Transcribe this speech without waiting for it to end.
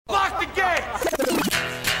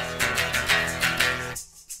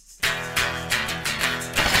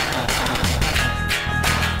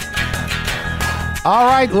All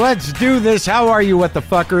right, let's do this. How are you, what the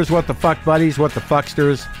fuckers, what the fuck buddies, what the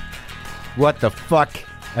fucksters, what the fuck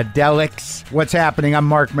adelics? What's happening? I'm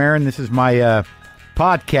Marc Maron. This is my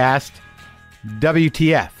podcast,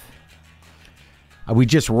 WTF. We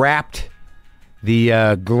just wrapped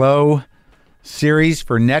the Glow series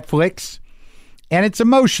for Netflix, and it's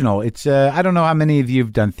emotional. It's I don't know how many of you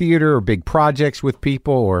have done theater or big projects with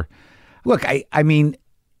people, or look, I mean,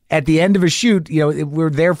 at the end of a shoot, you know, we're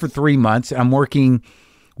there for 3 months. I'm working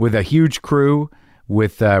with a huge crew,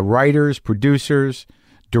 with writers, producers,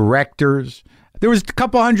 directors. There was a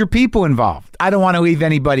couple hundred people involved. I don't want to leave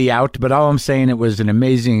anybody out, but all I'm saying, it was an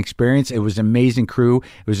amazing experience. It was an amazing crew.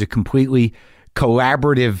 It was a completely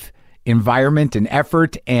collaborative environment and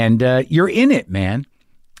effort, and you're in it, man.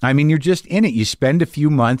 I mean, you're just in it. You spend a few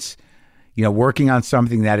months, you know, working on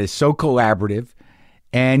something that is so collaborative,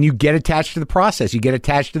 and you get attached to the process. You get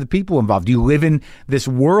attached to the people involved. You live in this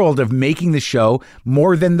world of making the show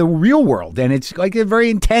more than the real world, and it's like a very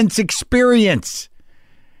intense experience.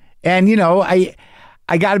 And, you know, I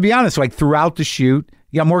got to be honest, like throughout the shoot,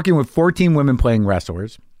 I'm working with 14 women playing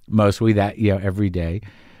wrestlers, mostly that, you know, every day.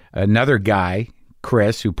 Another guy,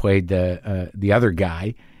 Chris, who played the other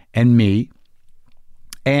guy, and me.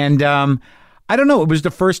 And I don't know, it was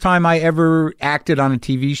the first time I ever acted on a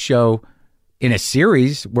TV show in a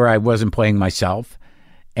series where I wasn't playing myself,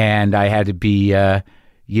 and I had to be,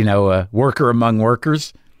 you know, a worker among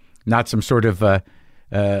workers, not some sort of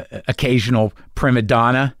occasional prima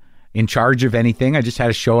donna in charge of anything. I just had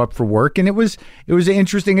to show up for work, and it was an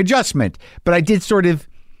interesting adjustment. But I did sort of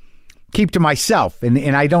keep to myself, and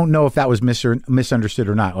I don't know if that was misunderstood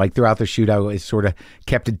or not. Like throughout the shoot, I sort of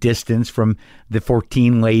kept a distance from the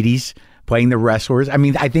 14 ladies playing the wrestlers. I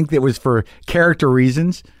mean, I think it was for character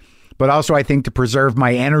reasons, but also I think to preserve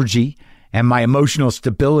my energy and my emotional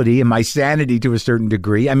stability and my sanity to a certain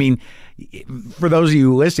degree. I mean, for those of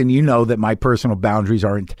you who listen, you know that my personal boundaries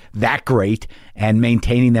aren't that great, and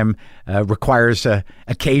maintaining them requires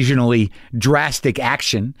occasionally drastic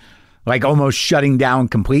action, like almost shutting down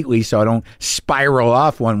completely so I don't spiral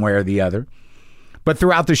off one way or the other. But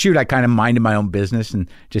throughout the shoot, I kind of minded my own business and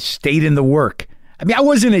just stayed in the work. I mean, I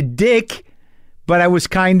wasn't a dick, but I was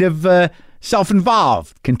kind of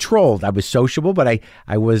self-involved, controlled. I was sociable, but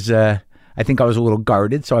I was, I think I was a little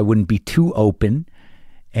guarded, so I wouldn't be too open.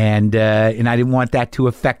 And I didn't want that to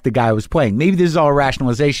affect the guy I was playing. Maybe this is all a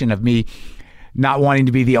rationalization of me not wanting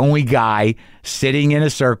to be the only guy sitting in a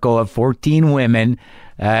circle of 14 women,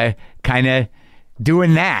 kind of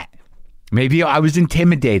doing that. Maybe I was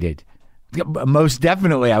intimidated. Most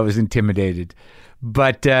definitely I was intimidated.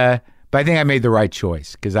 But I think I made the right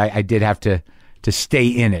choice, because I did have to stay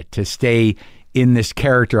in it, to stay in this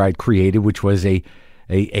character I'd created, which was a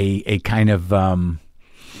kind of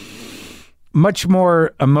much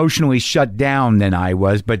more emotionally shut down than I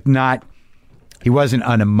was, but not, he wasn't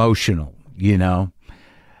unemotional, you know?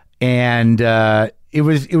 And it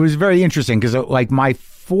was very interesting, because like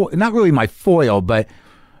not really my foil, but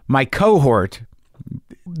my cohort,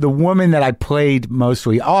 the woman that I played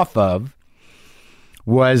mostly off of,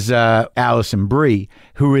 was Alison Brie,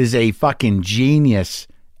 who is a fucking genius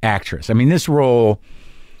actress. I mean, this role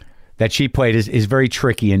that she played is very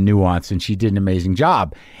tricky and nuanced, and she did an amazing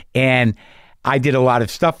job. And I did a lot of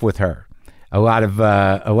stuff with her, a lot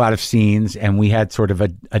of scenes, and we had sort of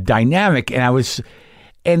a dynamic. And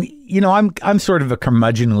you know, I'm sort of a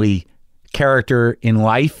curmudgeonly character in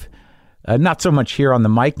life, not so much here on the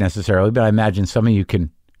mic necessarily, but I imagine some of you can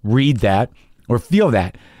read that or feel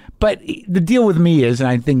that. But the deal with me is, and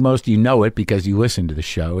I think most of you know it because you listen to the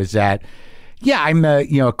show, is that, yeah, I'm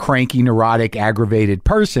a cranky, neurotic, aggravated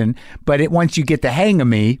person, but once you get the hang of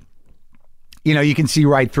me, you know, you can see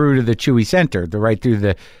right through to the chewy center, right through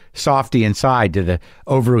the softy inside to the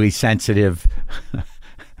overly sensitive,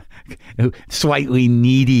 slightly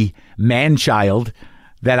needy man-child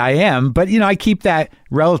that I am. But, you know, I keep that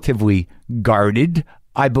relatively guarded,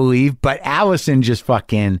 I believe. But Allison just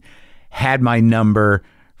fucking had my number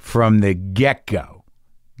from the get-go.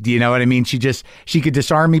 Do you know what I mean? She could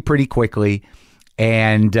disarm me pretty quickly,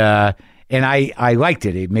 and I liked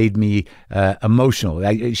it. It made me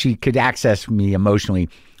emotional. She could access me emotionally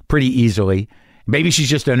pretty easily. Maybe she's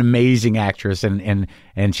just an amazing actress, and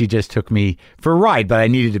she just took me for a ride, but I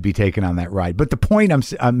needed to be taken on that ride. But the point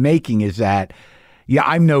I'm making is that, yeah,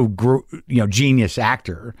 I'm no genius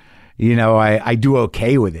actor. You know, I do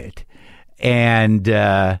okay with it, and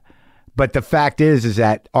but the fact is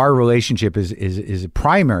that our relationship is a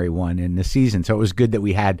primary one in the season. So it was good that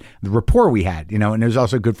we had the rapport we had, you know, and it was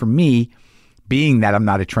also good for me, being that I'm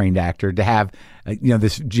not a trained actor, to have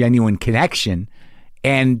this genuine connection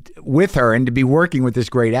and with her and to be working with this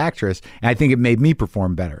great actress. And I think it made me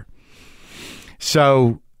perform better.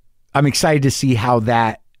 So I'm excited to see how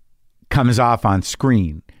that comes off on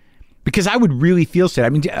screen, because I would really feel shit. I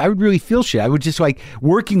mean, I would really feel shit. I would just like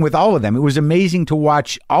working with all of them. It was amazing to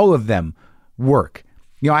watch all of them work.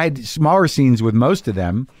 I had smaller scenes with most of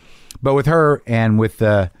them, but with her and with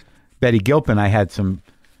Betty Gilpin, I had some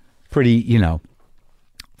pretty,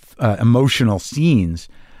 emotional scenes.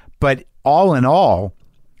 But all in all,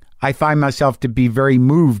 I find myself to be very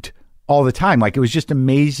moved all the time. Like, it was just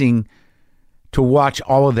amazing to watch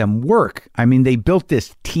all of them work. I mean, they built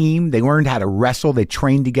this team. They learned how to wrestle. They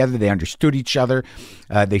trained together. They understood each other.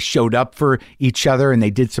 They showed up for each other, and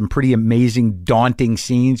they did some pretty amazing, daunting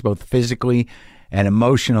scenes, both physically and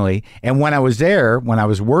emotionally. And when I was there, when I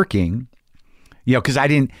was working, because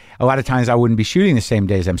a lot of times I wouldn't be shooting the same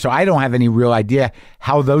day as them. So I don't have any real idea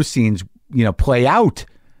how those scenes, play out.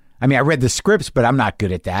 I mean, I read the scripts, but I'm not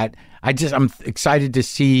good at that. I'm excited to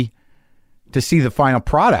see the final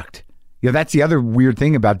product. That's the other weird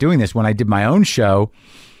thing about doing this. When I did my own show,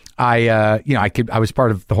 I was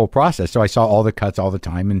part of the whole process. So I saw all the cuts all the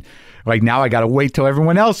time. And like now I got to wait till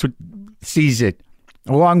everyone else sees it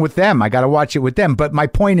along with them. I got to watch it with them. But my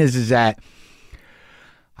point is that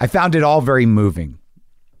I found it all very moving.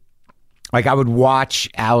 Like, I would watch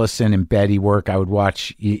Allison and Betty work. I would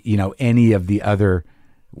watch, any of the other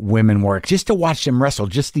women work, just to watch them wrestle,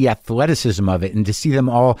 just the athleticism of it, and to see them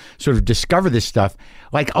all sort of discover this stuff.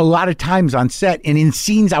 Like, a lot of times on set and in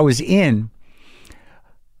scenes I was in,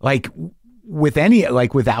 like with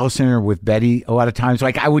Allison or with Betty, a lot of times,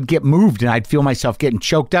 like, I would get moved and I'd feel myself getting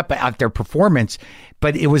choked up at their performance.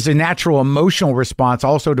 But it was a natural emotional response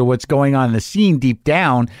also to what's going on in the scene deep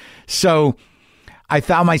down. So I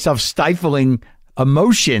found myself stifling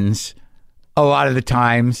emotions a lot of the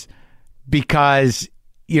times because,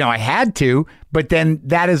 I had to, but then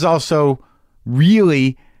that is also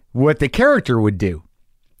really what the character would do.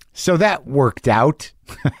 So that worked out.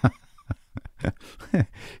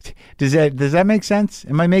 Does that make sense?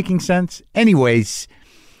 Am I making sense? Anyways,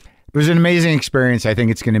 it was an amazing experience. I think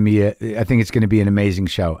it's going to be an amazing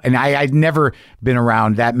show. And I'd never been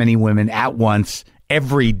around that many women at once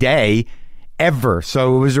every day ever.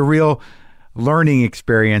 So it was a real learning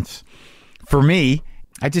experience for me.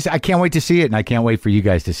 I can't wait to see it, and I can't wait for you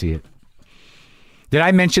guys to see it. Did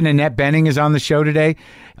I mention Annette Bening is on the show today?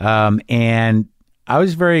 And I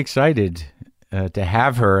was very excited to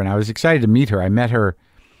have her, and I was excited to meet her. I met her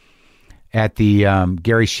at the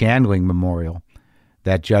Garry Shandling Memorial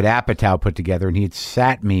that Judd Apatow put together, and he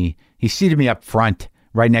seated me up front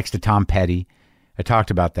right next to Tom Petty. I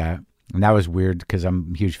talked about that, and that was weird because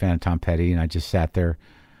I'm a huge fan of Tom Petty, and I just sat there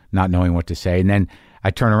not knowing what to say. And then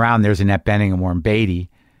I turn around, there's Annette Bening and Warren Beatty.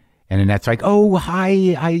 And Annette's like, "Oh,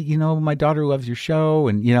 hi, my daughter loves your show."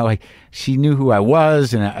 And, like, she knew who I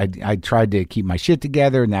was. And I tried to keep my shit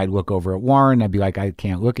together. And I'd look over at Warren. I'd be like, I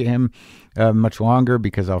can't look at him much longer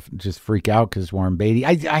because I'll just freak out because Warren Beatty.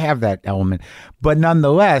 I have that element. But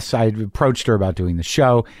nonetheless, I approached her about doing the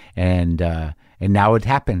show. And now it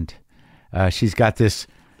happened. She's got this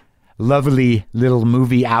lovely little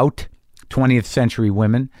movie out, 20th Century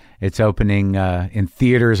Women. It's opening in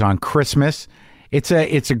theaters on Christmas. It's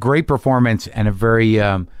a great performance and a very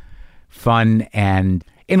fun and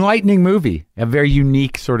enlightening movie, a very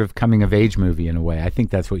unique sort of coming-of-age movie in a way. I think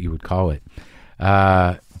that's what you would call it.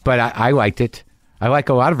 But I liked it. I like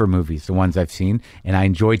a lot of her movies, the ones I've seen, and I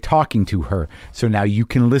enjoyed talking to her. So now you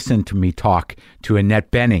can listen to me talk to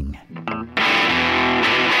Annette Bening.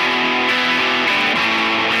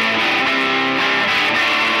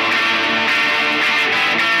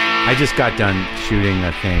 I just got done shooting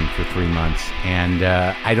a thing for 3 months, and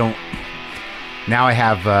now I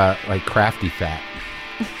have like crafty fat.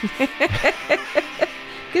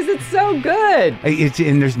 Because it's so good.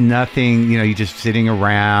 And there's nothing, you're just sitting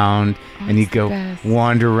around and you go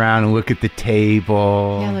wander around and look at the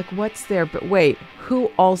table. Yeah, like what's there? But wait, who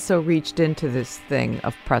also reached into this thing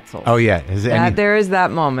of pretzels? Oh, yeah. There is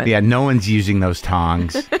that moment. Yeah, no one's using those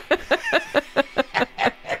tongs.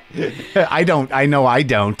 I don't. I know I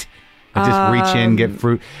don't. I just reach in, get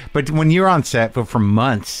fruit. But when you're on set for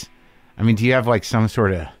months, I mean, do you have like some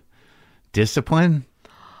sort of discipline?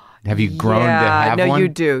 Have you grown to have one? No, you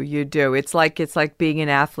do. It's like being an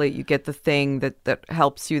athlete. You get the thing that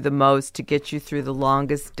helps you the most to get you through the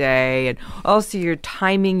longest day. And also you're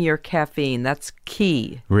timing your caffeine. That's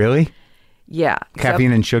key. Really? Yeah.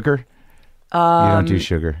 Caffeine and sugar? You don't do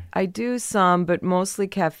sugar. I do some, but mostly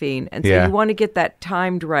caffeine. And so you want to get that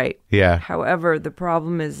timed right. Yeah. However, the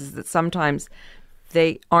problem is that sometimes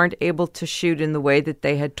they aren't able to shoot in the way that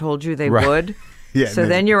they had told you they would. Yeah, So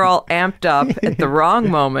then you're all amped up at the wrong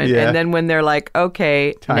moment. Yeah. And then when they're like,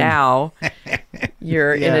 okay, now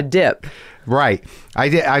you're in a dip. Right.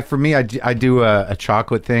 For me, I do a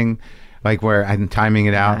chocolate thing, like where I'm timing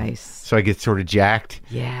it out. Nice. So I get sort of jacked.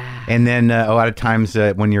 Yeah. And then a lot of times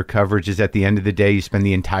when your coverage is at the end of the day, you spend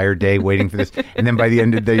the entire day waiting for this. And then by the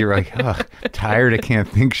end of the day, you're like, oh, tired. I can't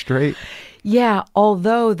think straight. Yeah,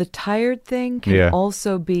 although the tired thing can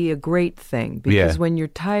also be a great thing because when you're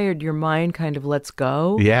tired, your mind kind of lets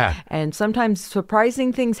go. Yeah. And sometimes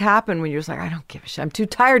surprising things happen when you're just like, I don't give a shit. I'm too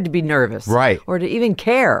tired to be nervous. Right. Or to even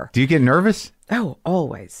care. Do you get nervous? Oh,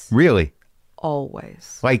 always. Really?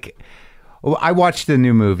 Always. Like, I watched the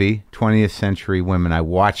new movie, 20th Century Women. I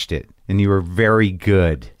watched it, and you were very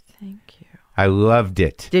good. Thank you. I loved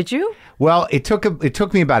it. Did you? Well, it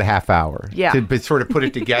took me about a half hour to sort of put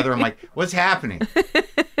it together. I'm like, what's happening?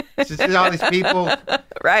 Is all these people,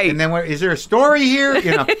 right? And then is there a story here?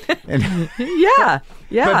 You know, and yeah.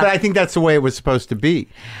 But I think that's the way it was supposed to be.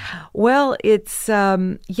 Well, it's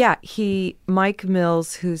Mike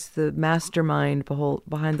Mills, who's the mastermind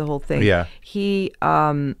behind the whole thing. Yeah. He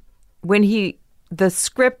the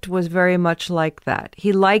script was very much like that.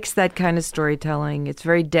 He likes that kind of storytelling. It's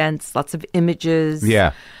very dense, lots of images.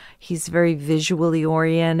 Yeah. He's very visually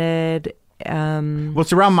oriented. Well,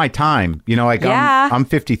 it's around my time, you know. Like I'm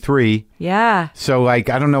 53. Yeah. So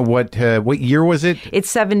like I don't know what year was it? It's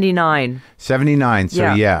 79. 79.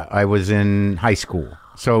 So yeah, I was in high school.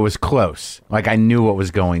 So it was close. Like I knew what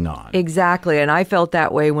was going on. Exactly, and I felt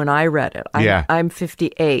that way when I read it. I'm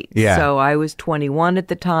 58. Yeah. So I was 21 at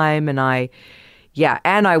the time, and I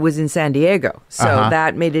was in San Diego. So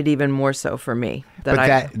that made it even more so for me.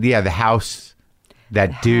 The house.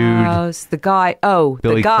 That dude, the guy. Oh,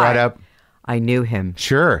 Billy the guy. Crudup. I knew him.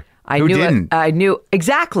 Sure. Who didn't? I knew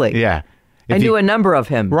exactly. Yeah. I knew a number of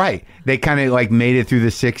him. Right. They kind of like made it through the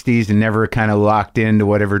 60s and never kind of locked into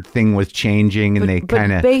whatever thing was changing, and they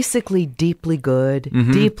kind of basically deeply good,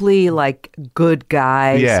 deeply like good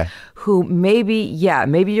guys. Yeah. Who maybe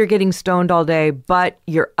you're getting stoned all day, but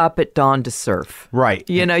you're up at dawn to surf. Right.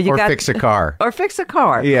 You know, fix a car. Or fix a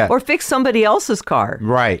car. Yeah. Or fix somebody else's car.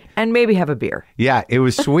 Right. And maybe have a beer. Yeah, it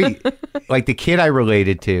was sweet. Like the kid I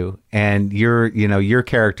related to, and your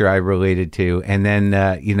character I related to, and then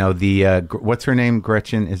what's her name?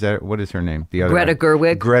 Gretchen? What is her name? The other Greta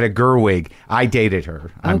Gerwig. Greta Gerwig. I dated her.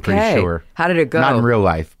 I'm pretty sure. How did it go? Not in real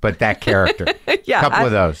life, but that character. Yeah. Couple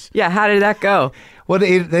of those. Yeah. How did that go? Well,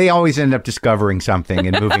 they always end up discovering something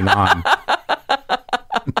and moving on.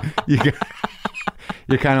 You're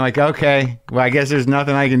kind of like, okay, well, I guess there's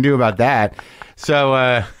nothing I can do about that.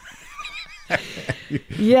 So, you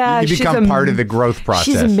become part of the growth process.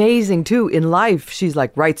 She's amazing too in life. She's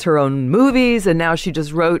like writes her own movies, and now she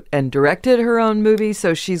just wrote and directed her own movie.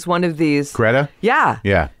 So she's one of these. Greta?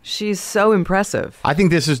 Yeah. She's so impressive. I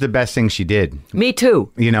think this is the best thing she did. Me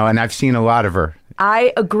too. You know, and I've seen a lot of her.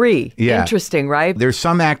 I agree. Yeah. Interesting, right? There's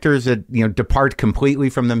some actors that, depart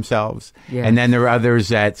completely from themselves. Yes. And then there are others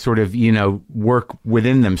that sort of, work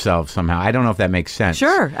within themselves somehow. I don't know if that makes sense.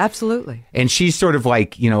 Sure, absolutely. And she's sort of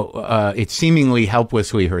like, it's seemingly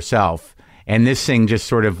helplessly herself. And this thing just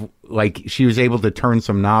sort of like she was able to turn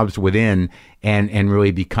some knobs within and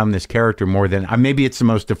really become this character more than maybe it's the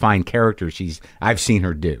most defined character I've seen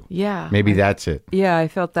her do. Yeah. Maybe that's it. Yeah, I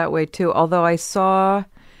felt that way too. Although I saw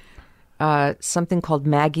something called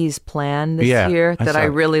Maggie's Plan this year that I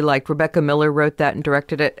really liked. Rebecca Miller wrote that and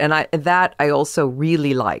directed it, and I also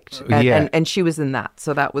really liked. And she was in that,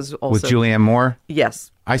 so that was also with Julianne Moore.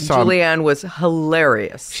 Yes, I saw Julianne was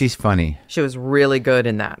hilarious. She's funny. She was really good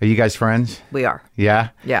in that. Are you guys friends? We are. Yeah,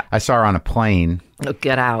 yeah. I saw her on a plane. Oh,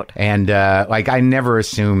 get out. And I never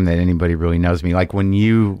assume that anybody really knows me. Like when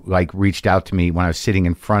you reached out to me when I was sitting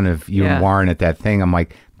in front of you and Warren at that thing, I'm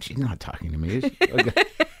like, she's not talking to me. Is she?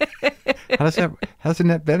 How's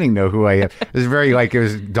Annette Bening know who I am? It was it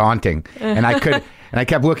was daunting, and I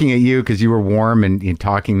kept looking at you because you were warm and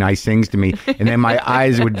talking nice things to me, and then my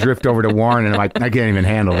eyes would drift over to Warren, and I'm like, I can't even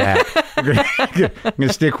handle that. I'm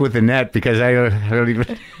gonna stick with Annette because I don't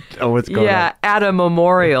even know what's going on. Yeah, add a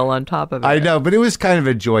memorial on top of it. I know, but it was kind of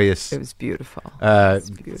a joyous. It was beautiful.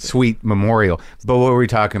 Sweet memorial. But what were we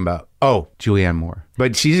talking about? Oh, Julianne Moore.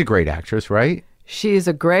 But she's a great actress, right? She's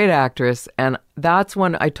a great actress, and that's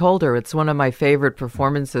when I told her it's one of my favorite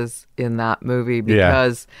performances in that movie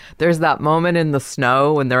because there's that moment in the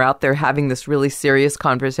snow when they're out there having this really serious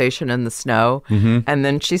conversation in the snow, and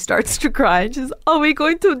then she starts to cry and she's, "Are we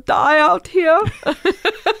going to die out here?"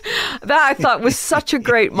 That I thought was such a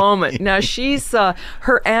great moment. Now she's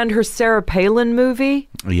her Sarah Palin movie.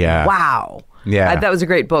 Yeah. Wow. Yeah. That was a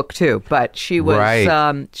great book too. But she was,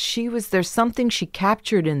 Right. there's something she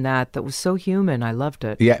captured in that was so human. I loved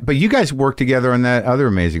it. Yeah, but you guys worked together on that other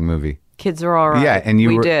amazing movie. Kids Are All Right. Yeah, and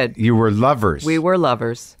we did. You were lovers. We were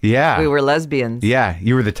lovers. Yeah. We were lesbians. Yeah,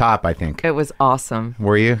 you were the top, I think. It was awesome.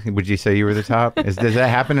 Were you? Would you say you were the top? Does that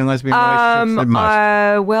happen in lesbian relationships? It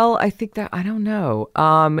must. Well, I think that, I don't know.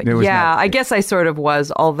 was not- I guess I sort of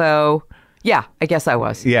was, although, yeah, I guess I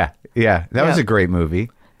was. Yeah. That was a great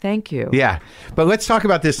movie. Thank you. Yeah. But let's talk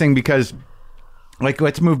about this thing because,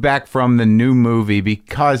 let's move back from the new movie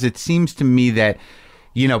because it seems to me that,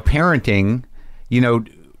 parenting,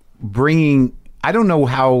 bringing... I don't know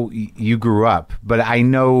how you grew up, but I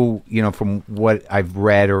know, from what I've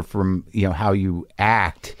read or from, how you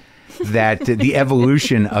act, that the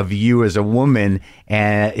evolution of you as a woman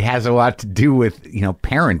has a lot to do with,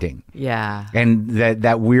 parenting. Yeah. And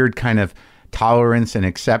that weird kind of tolerance and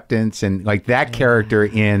acceptance and like that character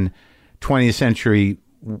in 20th century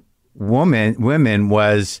women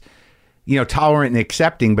was, tolerant and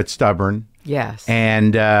accepting, but stubborn. Yes.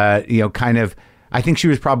 And, kind of, I think she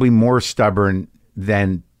was probably more stubborn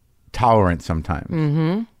than tolerant sometimes.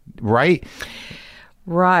 Mm-hmm. Right?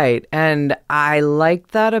 Right. And I like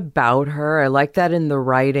that about her. I like that in the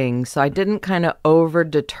writing. So I didn't kind of over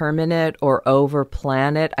determine it or over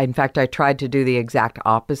plan it. In fact, I tried to do the exact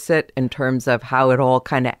opposite in terms of how it all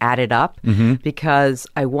kind of added up because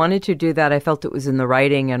I wanted to do that. I felt it was in the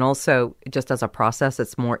writing and also just as a process,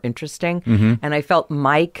 it's more interesting. And I felt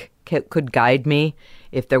Mike could guide me.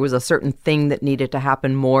 If there was a certain thing that needed to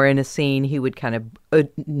happen more in a scene, he would kind of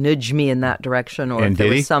nudge me in that direction. Or and if there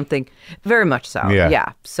did was he? something, very much so.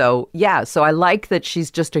 Yeah. So I like that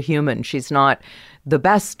she's just a human. She's not the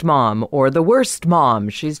best mom or the worst mom.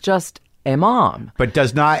 She's just a mom. But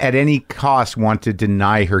does not at any cost want to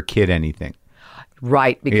deny her kid anything.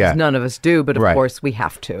 Right, because none of us do, but of course we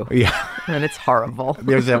have to. Yeah. And it's horrible.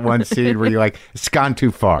 There's that one scene where you're like, it's gone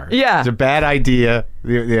too far. Yeah. It's a bad idea.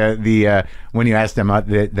 The when you ask them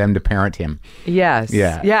to parent him. Yes.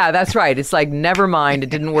 Yeah. Yeah, that's right. It's like, never mind.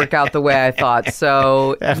 It didn't work out the way I thought.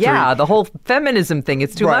 So, the whole feminism thing,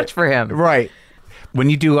 it's too much for him. Right.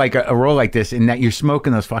 When you do like a role like this and that you're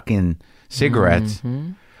smoking those fucking cigarettes,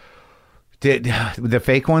 the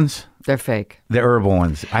fake ones? They're fake. The herbal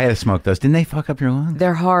ones. I had to smoke those. Didn't they fuck up your lungs?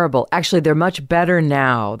 They're horrible. Actually, they're much better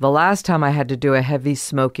now. The last time I had to do a heavy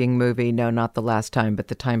smoking movie, no, not the last time, but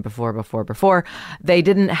the time before, they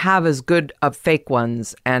didn't have as good of fake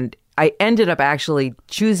ones. And I ended up actually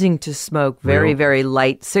choosing to smoke very, very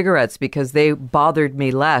light cigarettes because they bothered me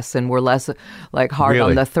less and were less like hard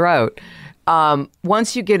on the throat.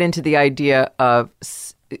 Once you get into the idea of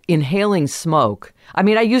inhaling smoke, I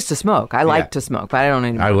mean, I used to smoke. I like to smoke, but I don't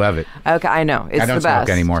anymore. I love it. Okay, I know. It's the best. I don't smoke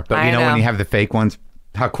anymore. But you know when you have the fake ones,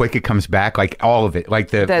 how quick it comes back, like all of it, like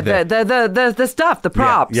the stuff, the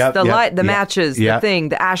props, the light, the matches, the thing,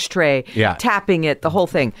 the ashtray, Yeah. tapping it, the whole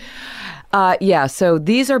thing. So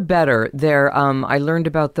these are better. They're I learned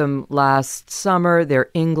about them last summer. They're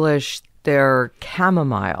English. They're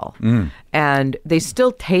chamomile, and they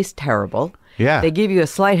still taste terrible. Yeah. They give you a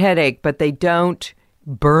slight headache, but they don't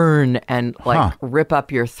burn and rip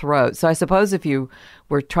up your throat. So I suppose if you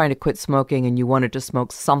were trying to quit smoking and you wanted to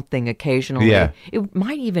smoke something occasionally, it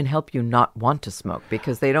might even help you not want to smoke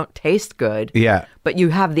because they don't taste good. Yeah. But you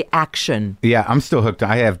have the action. Yeah, I'm still hooked.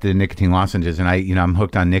 I have the nicotine lozenges, and I'm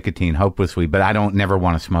hooked on nicotine hopelessly. But I don't never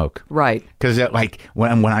want to smoke. Right. Because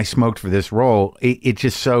when I smoked for this role, it's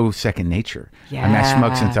just so second nature. Yeah. I mean, I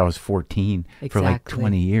smoked since I was 14 for like Exactly.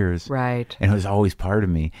 20 years. Right. And it was always part of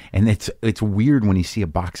me. And it's weird when you see a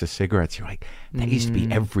box of cigarettes. You're like, that used to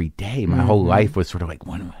be every day. My whole life was sort of like,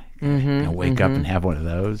 when am I going to wake up and have one of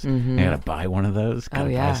those? I got to buy one of those. Oh,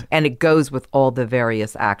 yeah. And it goes with all the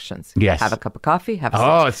various actions. Yes. Have a cup of coffee, have a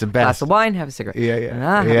Oh, it's the best. glass of wine, have a cigarette. Yeah.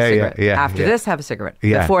 Have a cigarette. After yeah. this, have a cigarette.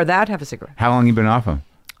 Yeah. Before that, have a cigarette. How long you been off them?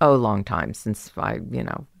 Oh, a long time, since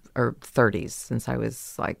or 30s, since I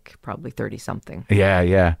was like probably 30 something.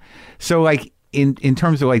 Yeah. So like in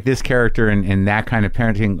terms of like this character and that kind of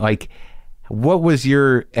parenting, like what was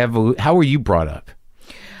your how were you brought up?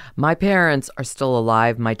 My parents are still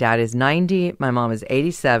alive. My dad is 90. My mom is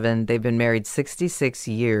 87. They've been married 66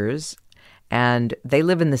 years. And they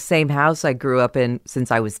live in the same house I grew up in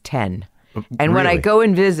since I was 10. And when I Really? go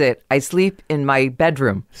and visit, I sleep in my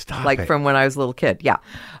bedroom. Stop like it. from when I was a little kid. Yeah.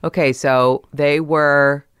 Okay, so they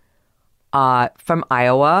were from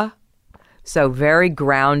Iowa. So very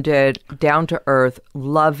grounded, down to earth,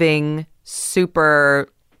 loving, super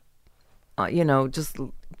just.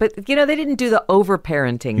 But they didn't do the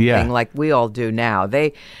over-parenting thing like we all do now.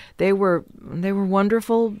 They were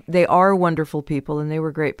wonderful. They are wonderful people, and they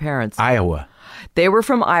were great parents. Iowa. They were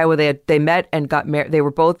from Iowa. They met and got married. They were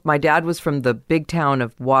both. My dad was from the big town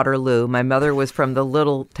of Waterloo. My mother was from the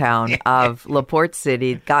little town of LaPorte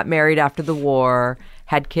City. Got married after the war.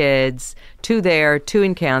 Had kids. 2 there, 2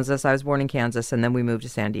 in Kansas. I was born in Kansas, and then we moved to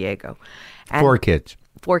San Diego. And 4 kids.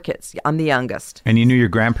 4 kids. I'm the youngest. And you knew your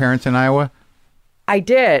grandparents in Iowa? I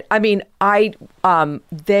did. I mean,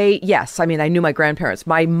 yes. I mean, I knew my grandparents.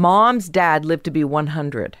 My mom's dad lived to be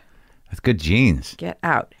 100. That's good genes. Get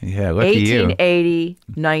out. Yeah, look at you. 1880,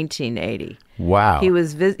 1980. Wow. He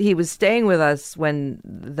was staying with us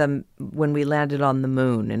when we landed on the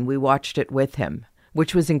moon, and we watched it with him,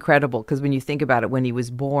 which was incredible because when you think about it, when he was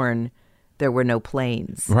born, there were no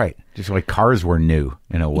planes. Right. Just like cars were new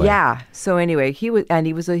in a way. Yeah. So anyway, he was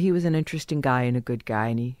an interesting guy and a good guy,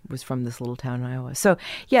 and he was from this little town in Iowa. So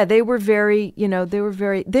yeah, they were very,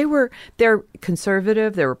 they're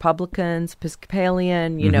conservative, they're Republicans,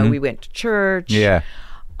 Episcopalian, we went to church. Yeah.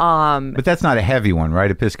 But that's not a heavy one, right?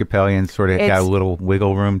 Episcopalians sort of got a little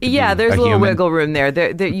wiggle room. Yeah, there's a little wiggle room there.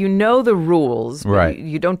 You know the rules, but right?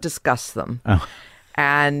 You don't discuss them. Oh.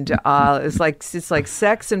 And it's like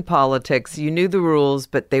sex and politics. You knew the rules,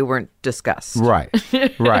 but they weren't discussed. Right.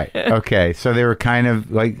 Okay. So they were kind of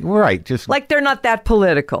like, right, just like they're not that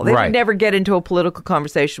political. They right. would never get into a political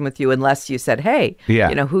conversation with you unless you said, "Hey,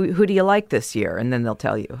 who do you like this year?" And then they'll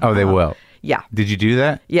tell you. Oh, they will. Yeah. Did you do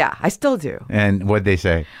that? Yeah, I still do. And what'd they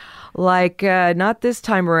say? Like, not this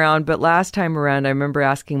time around, but last time around, I remember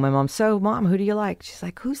asking my mom, "So, Mom, who do you like?" She's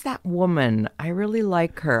like, "Who's that woman? I really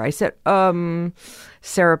like her." I said,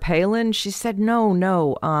 Sarah Palin? She said, no,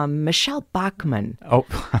 Michelle Bachmann. Oh.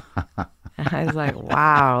 I was like,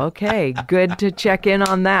 wow, okay, good to check in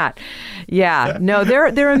on that. Yeah, no,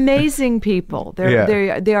 they're amazing people.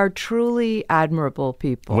 They are truly admirable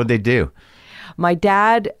people. What'd they do? My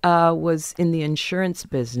dad was in the insurance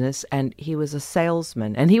business, and he was a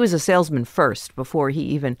salesman. And he was a salesman first before he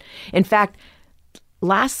even... In fact,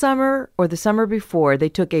 last summer or the summer before, they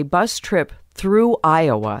took a bus trip through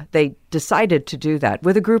Iowa. They decided to do that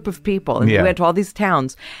with a group of people. And we went to all these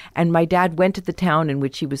towns. And my dad went to the town in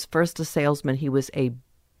which he was first a salesman. He was a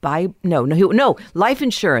life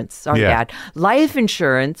insurance. Sorry, Dad. Life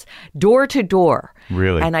insurance, door to door.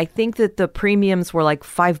 Really? And I think that the premiums were like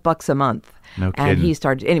 $5 a month. No kidding. And he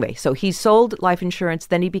started, anyway, so he sold life insurance,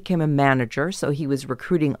 then he became a manager, so he was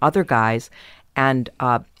recruiting other guys and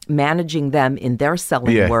managing them in their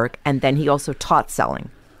selling work, and then he also taught selling.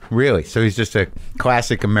 Really? So he's just a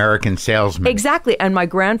classic American salesman. Exactly. And my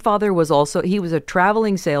grandfather was he was a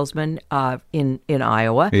traveling salesman in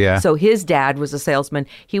Iowa. Yeah. So his dad was a salesman.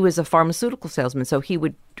 He was a pharmaceutical salesman, so he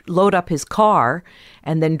would load up his car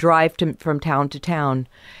and then drive from town to town.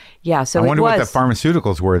 Yeah, so I wonder what the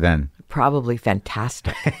pharmaceuticals were then. Probably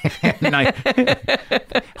fantastic.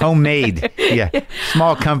 Homemade. Yeah.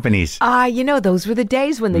 Small companies. Those were the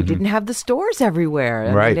days when they didn't have the stores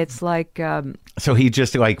everywhere. Right. I mean, it's like... So he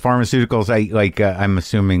just like pharmaceuticals, I'm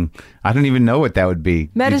assuming, I don't even know what that would be.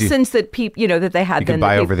 Medicines that people, that they had. You could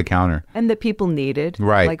buy over the counter. And that people needed.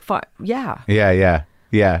 Right. Like, yeah.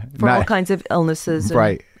 Yeah. For all kinds of illnesses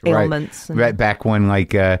and ailments. Right back when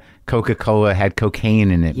Coca-Cola had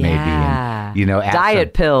cocaine in it, maybe. And,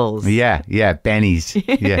 diet pills. Yeah. Benny's.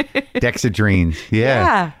 Yeah. Dexedrines.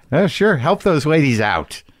 Yeah. Oh, sure. Help those ladies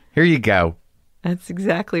out. Here you go. That's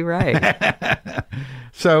exactly right.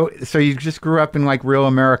 So you just grew up in like real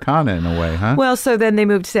Americana in a way, huh? Well, so then they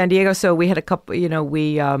moved to San Diego. So we had a couple,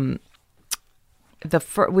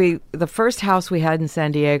 the first house we had in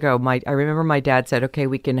San Diego, I remember my dad said, okay,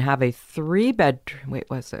 we can have a 3-bedroom. Wait,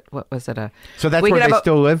 what was it? So that's where they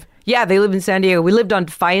still live? Yeah, they live in San Diego. We lived on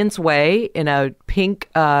Defiance Way in a pink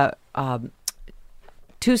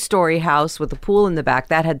 2-story house with a pool in the back.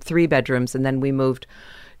 That had 3 bedrooms, and then we moved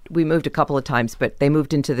a couple of times, but they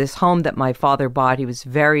moved into this home that my father bought. He was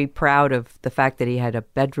very proud of the fact that he had a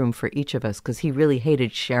bedroom for each of us because he really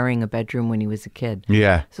hated sharing a bedroom when he was a kid.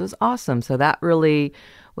 Yeah. So it was awesome. So that really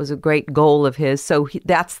was a great goal of his. So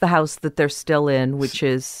that's the house that they're still in, which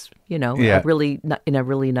is, in a really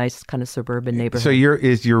nice kind of suburban neighborhood. So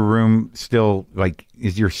is your room still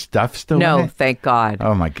is your stuff still in No, it? thank God.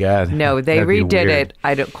 Oh my God. No, they redid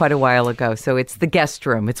it quite a while ago. So it's the guest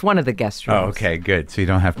room. It's one of the guest rooms. Oh, okay, good. So you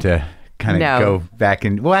don't have to kind of go back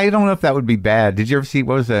and, well, I don't know if that would be bad. Did you ever see,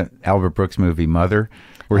 what was that Albert Brooks movie, Mother,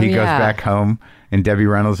 where he goes back home and Debbie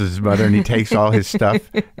Reynolds is his mother, and he takes all his stuff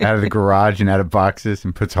out of the garage and out of boxes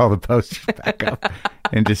and puts all the posters back up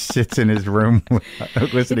and just sits in his room listening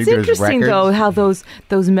to his records. It's interesting, though, how those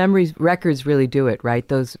memories records really do it, right?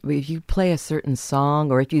 Those, if you play a certain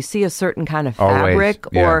song or if you see a certain kind of fabric,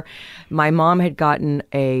 or my mom had gotten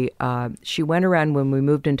she went around when we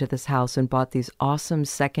moved into this house and bought these awesome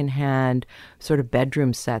secondhand sort of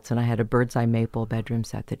bedroom sets, and I had a bird's eye maple bedroom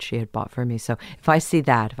set that she had bought for me. So if I see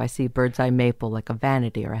bird's eye maple, like a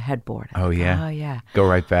vanity or a headboard, oh yeah, go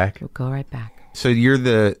right back. We'll go right back. So you're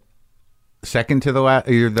the second to the last?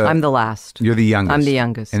 I'm the last. You're the youngest. I'm the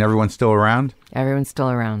youngest. And everyone's still around? Everyone's still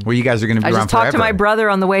around. Well, you guys are going to be around forever. I just talked to my brother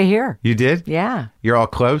on the way here. You did? Yeah. You're all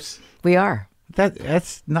close? We are.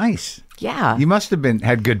 That's nice. Yeah. You must have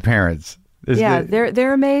had good parents.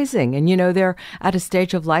 They're amazing. And, they're at a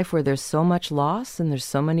stage of life where there's so much loss and there's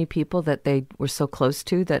so many people that they were so close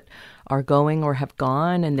to that are going or have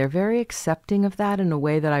gone. And they're very accepting of that in a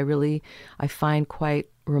way that I find quite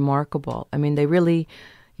remarkable. I mean, they really...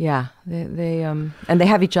 Yeah, they and they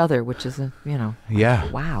have each other, which is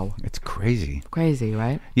wow. It's crazy. Crazy,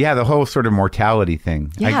 right? Yeah, the whole sort of mortality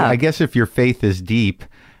thing. Yeah. I guess if your faith is deep,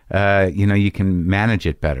 you can manage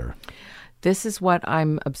it better. This is what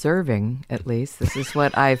I'm observing, at least. This is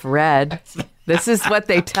what I've read. This is what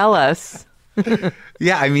they tell us.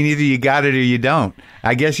 Yeah, I mean, either you got it or you don't.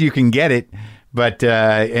 I guess you can get it. But,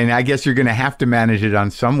 and I guess you're going to have to manage it on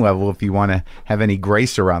some level if you want to have any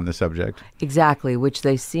grace around the subject. Exactly, which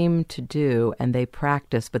they seem to do, and they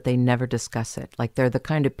practice, but they never discuss it. Like, they're the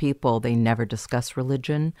kind of people, they never discuss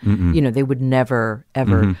religion. Mm-mm. They would never,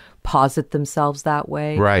 ever posit themselves that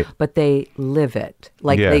way. Right. But they live it.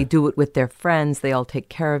 Like, they do it with their friends. They all take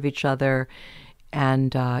care of each other.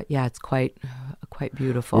 And, it's quite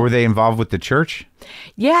beautiful. Were they involved with the church?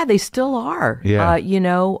 Yeah, they still are. Yeah.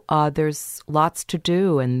 There's lots to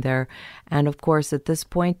do, and of course at this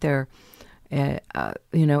point they're,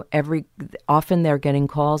 often they're getting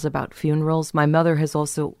calls about funerals. My mother has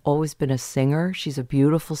also always been a singer. She's a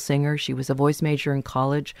beautiful singer. She was a voice major in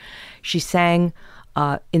college. She sang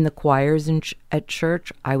in the choirs at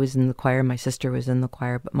church. I was in the choir. My sister was in the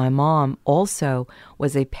choir. But my mom also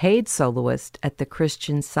was a paid soloist at the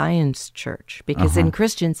Christian Science church. Because in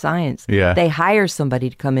Christian Science, they hire somebody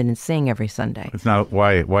to come in and sing every Sunday. It's not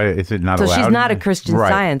why is it not allowed? So she's not a Christian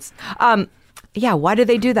Science. Yeah, why do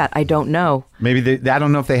they do that? I don't know. Maybe I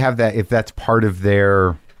don't know if they have that, if that's part of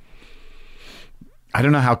their... I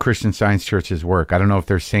don't know how Christian Science churches work. I don't know if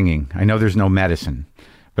they're singing. I know there's no medicine.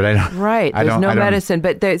 But I don't. Right, there's no medicine.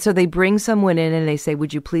 But so they bring someone in and they say,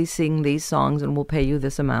 "Would you please sing these songs, and we'll pay you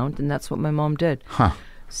this amount." And that's what my mom did. Huh.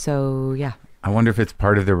 So yeah. I wonder if it's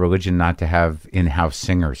part of their religion not to have in-house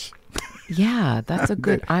singers. Yeah, that's a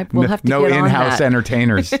good. We'll have to no get on in-house that.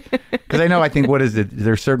 Entertainers. Because I think what is it?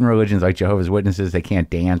 There's certain religions like Jehovah's Witnesses, they can't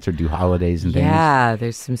dance or do holidays and things. Yeah,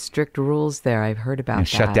 there's some strict rules there. I've heard about that.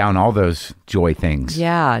 Shut down all those joy things.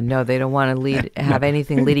 Yeah, no, they don't want to have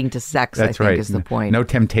anything leading to sex. That's I think is the point. No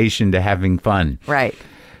temptation to having fun. Right.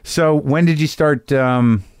 So when did you start?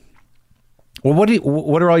 Well, what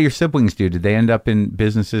do all your siblings do? Did they end up in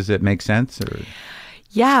businesses that make sense? Or?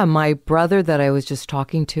 Yeah, my brother that I was just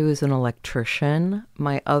talking to is an electrician.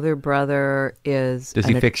 My other brother is Does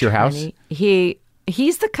he fix your house?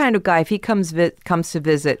 He's the kind of guy, if he comes to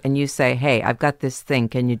visit and you say, "Hey, I've got this thing,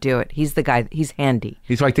 can you do it?" He's the guy, he's handy.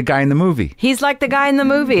 He's like the guy in the movie. He's like the guy in the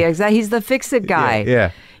movie, exactly. He's the fix-it guy.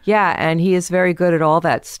 Yeah. Yeah, and he is very good at all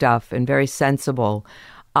that stuff and very sensible.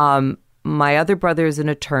 My other brother is an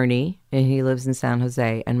attorney, and he lives in San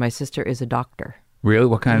Jose, and my sister is a doctor. Really?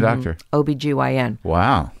 What kind of doctor? OBGYN.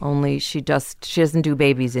 Wow. Only she doesn't do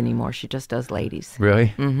babies anymore. She just does ladies.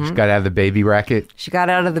 Really? Mm-hmm. She got out of the baby racket? She got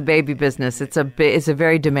out of the baby business. It's a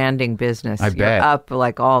very demanding business. I bet. You're up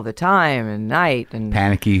like all the time and night. And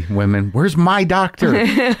panicky women. Where's my doctor?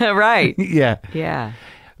 Right. Yeah. Yeah.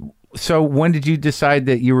 So when did you decide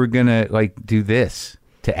that you were going to do this,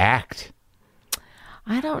 to act?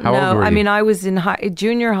 I don't How know. old were you? I mean, I was in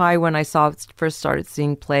junior high when I first started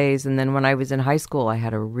seeing plays. And then when I was in high school, I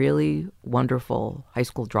had a really wonderful high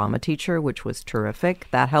school drama teacher, which was terrific.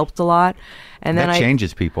 That helped a lot. And then that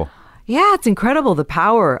changes people. Yeah, it's incredible, the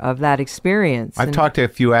power of that experience. I've talked to a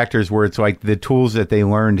few actors where it's like the tools that they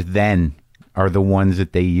learned then are the ones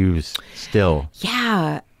that they use still.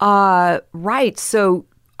 Yeah, right. So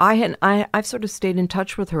I've sort of stayed in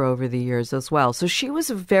touch with her over the years as well. So she was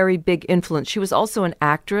a very big influence. She was also an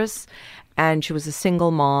actress, And she was a single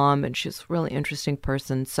mom, and she was a really interesting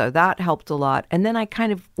person. So that helped a lot. And then I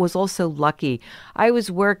kind of was also lucky. I was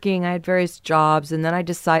working, I had various jobs, and then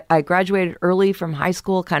I graduated early from high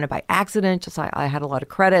school kind of by accident. Just I had a lot of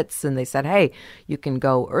credits, and they said, hey, you can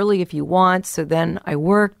go early if you want. So then I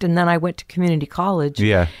worked, and then I went to community college.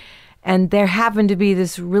 Yeah. And there happened to be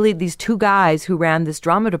these two guys who ran this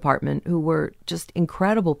drama department who were just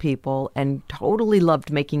incredible people and totally loved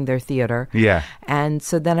making their theater. Yeah. And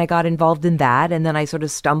so then I got involved in that, and then I sort of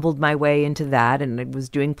stumbled my way into that, and I was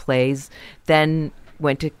doing plays. Then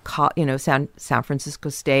went to San Francisco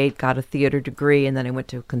State, got a theater degree, and then I went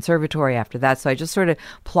to conservatory after that. So I just sort of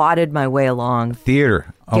plodded my way along.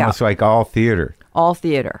 Theater, almost like all theater. All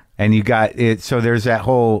theater. And you got it. So there's that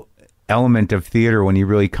whole element of theater when you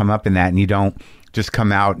really come up in that, and you don't just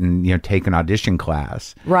come out and take an audition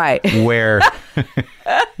class, right? Where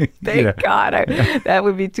thank God, that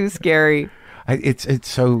would be too scary. I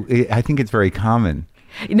think it's very common.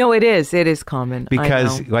 It is common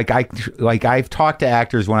because I've talked to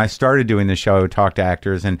actors when I started doing the show. I would talk to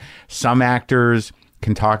actors, and some actors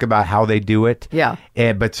can talk about how they do it. Yeah.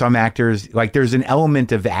 But some actors, there's an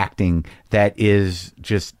element of acting that is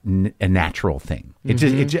just a natural thing.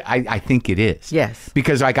 I think it is. Yes.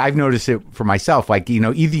 Because I've noticed it for myself. Either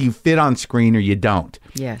you fit on screen or you don't.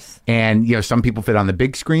 Yes. And some people fit on the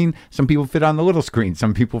big screen, some people fit on the little screen,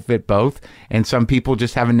 some people fit both, and some people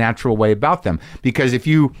just have a natural way about them. Because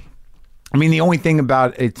the only thing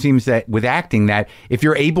about it seems that with acting, that if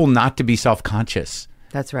you're able not to be self-conscious.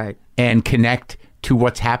 That's right. And connect to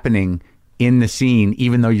what's happening in the scene,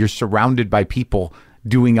 even though you're surrounded by people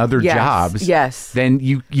doing other jobs, then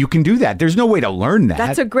you can do that. There's no way to learn that.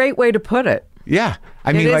 That's a great way to put it. Yeah.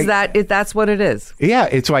 That's what it is. Yeah.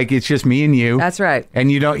 It's it's just me and you. That's right.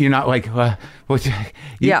 And you're not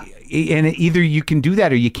yeah. And either you can do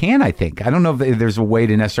that or you can, I think. I don't know if there's a way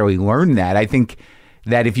to necessarily learn that. I think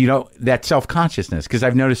that if you don't, that self-consciousness, because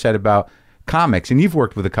I've noticed that about comics, and you've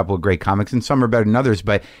worked with a couple of great comics, and some are better than others,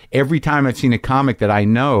 but every time I've seen a comic that I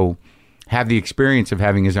know have the experience of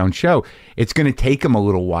having his own show, it's going to take them a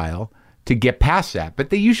little while to get past that, but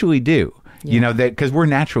they usually do. That because we're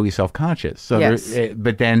naturally self-conscious. So yes.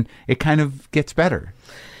 But then it kind of gets better.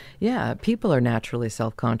 Yeah, people are naturally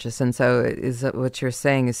self-conscious, and so what you're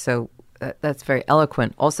saying is that's very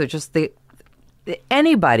eloquent. Also, just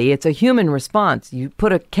anybody, it's a human response. You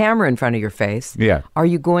put a camera in front of your face. Yeah. Are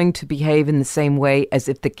you going to behave in the same way as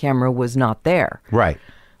if the camera was not there? Right.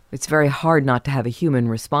 It's very hard not to have a human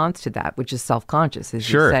response to that, which is self-conscious,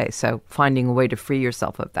 as you say. So finding a way to free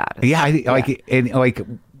yourself of that.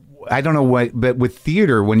 I don't know what, but with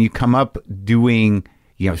theater, when you come up doing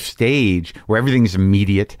stage where everything's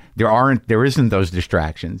immediate, there isn't those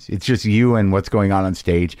distractions. It's just you and what's going on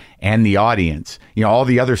stage and the audience. All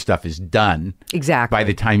the other stuff is done. Exactly. By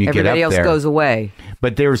the time you get up there. Everybody else goes away.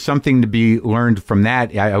 But there's something to be learned from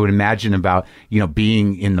that. I would imagine about,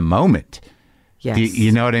 being in the moment. Yes.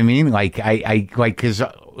 You know what I mean? Because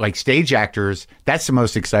stage actors, that's the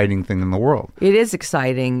most exciting thing in the world. It is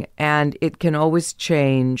exciting, and it can always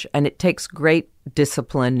change, and it takes great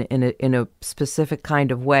discipline in a specific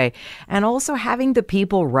kind of way, and also having the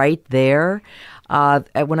people right there.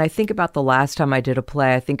 When I think about the last time I did a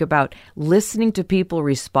play, I think about listening to people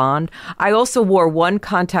respond. I also wore one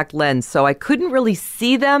contact lens, so I couldn't really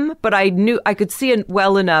see them, but I knew I could see it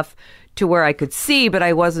well enough to where I could see, but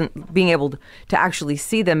I wasn't being able to actually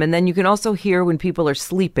see them. And then you can also hear when people are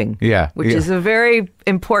sleeping, which is a very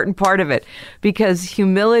important part of it, because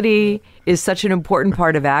humility is such an important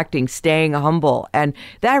part of acting, staying humble. And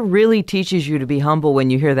that really teaches you to be humble when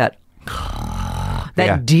you hear that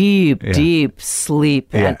deep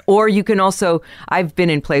sleep. And, or you can also, I've been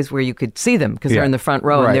in plays where you could see them because they're in the front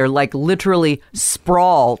row and they're literally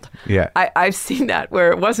sprawled. Yeah. I've seen that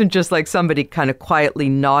where it wasn't just somebody kind of quietly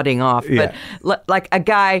nodding off, but like a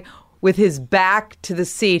guy with his back to the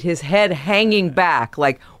seat, his head hanging back,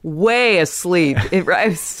 way asleep. It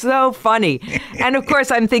was so funny. And of course,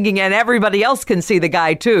 I'm thinking, and everybody else can see the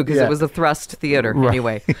guy too, because it was a thrust theater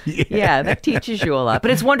anyway. That teaches you a lot. But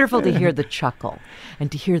it's wonderful to hear the chuckle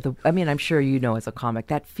and to hear I'm sure as a comic,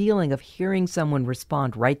 that feeling of hearing someone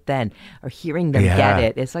respond right then or hearing them get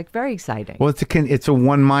it. It's very exciting. Well, it's a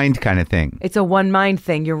one mind kind of thing. It's a one mind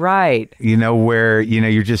thing. You're right. Where,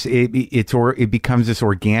 you're just, it becomes this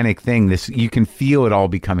organic thing. thing. This, you can feel it all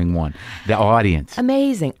becoming one. The audience.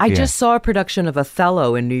 Amazing. I just saw a production of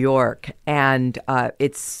Othello in New York, and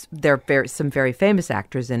there are some very famous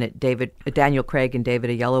actors in it, Daniel Craig and David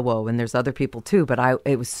Oyelowo, and there's other people too, but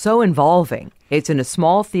it was so involving. It's in a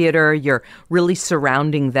small theater. You're really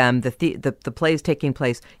surrounding them. The play is taking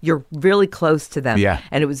place. You're really close to them. Yeah.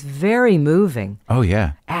 And it was very moving. Oh,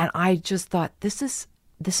 yeah. And I just thought, this is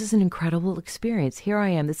an incredible experience. Here I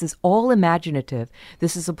am. This is all imaginative.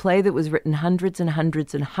 This is a play that was written hundreds and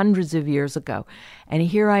hundreds and hundreds of years ago. And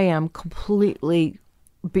here I am completely,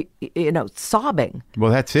 sobbing.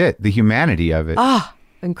 Well, that's it. The humanity of it.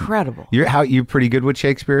 Incredible. You're pretty good with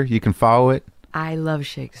Shakespeare? You can follow it? I love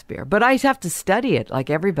Shakespeare, but I have to study it like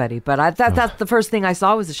everybody. But that's the first thing I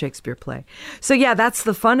saw was a Shakespeare play. So yeah, that's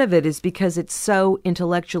the fun of it, is because it's so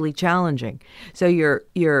intellectually challenging. So you're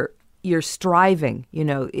striving.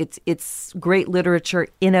 It's great literature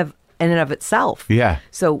in and of itself. Yeah.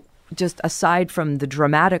 So just aside from the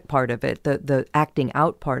dramatic part of it, the acting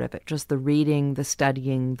out part of it, just the reading, the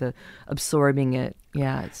studying, the absorbing it.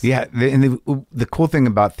 Yeah. And the cool thing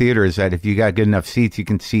about theater is that if you got good enough seats, you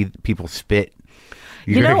can see people spit.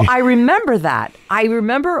 I remember that. I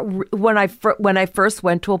remember when I first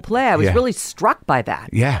went to a play, I was really struck by that.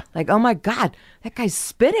 Yeah. Like, oh my God, that guy's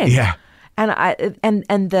spitting. Yeah. And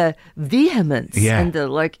the vehemence and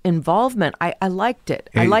the involvement, I liked it.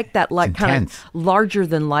 I liked that kind of larger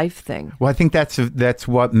than life thing. Well, I think that's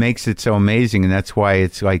what makes it so amazing, and that's why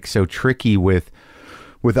it's so tricky with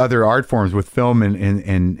other art forms, with film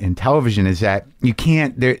and television, is that you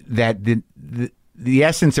can't the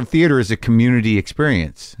essence of theater is a community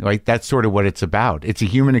experience. Like, that's sort of what it's about. It's a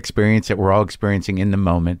human experience that we're all experiencing in the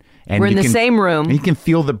moment. And we're in the same room. And you can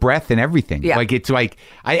feel the breath and everything. Yeah. It's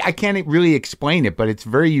I can't really explain it, but it's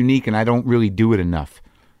very unique, and I don't really do it enough.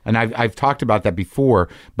 And I've talked about that before,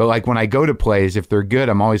 but when I go to plays, if they're good,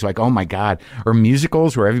 I'm always like, oh my God. Or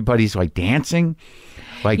musicals where everybody's dancing.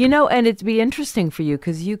 And it'd be interesting for you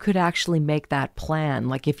because you could actually make that plan.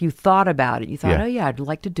 Like, if you thought about it, you thought, I'd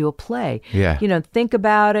like to do a play. Yeah. Think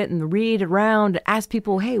about it and read around, ask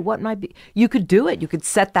people, hey, what might be? You could do it. You could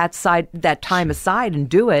set that time aside and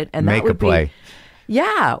do it. And make that would a play.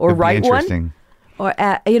 Or write one. Interesting. Or,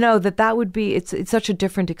 that would be, it's such a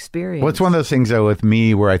different experience. Well, it's one of those things, though, with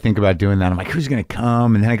me where I think about doing that. I'm like, who's going to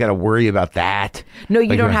come? And then I got to worry about that. No,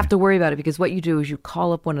 you don't have to worry about it, because what you do is you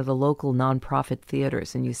call up one of the local nonprofit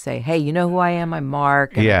theaters and you say, hey, you know who I am? I'm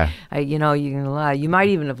Marc. And you might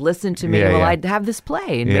even have listened to me. Yeah, I'd have this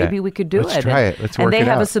play, and maybe we could do it. Let's try it. Let's work it out. And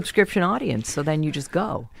they have a subscription audience, so then you just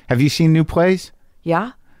go. Have you seen new plays?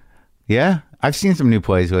 Yeah. Yeah? I've seen some new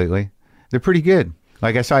plays lately. They're pretty good.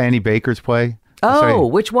 Like, I saw Annie Baker's play. Oh,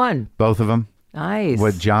 which one? Both of them. Nice.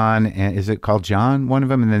 What John, is it called John, one of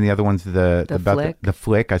them? And then the other one's the Flick. The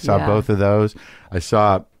Flick. I saw both of those. I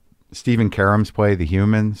saw Stephen Karam's play, The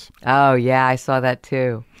Humans. Oh, yeah, I saw that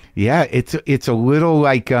too. Yeah, it's a little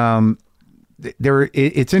like,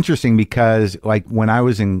 it's interesting because when I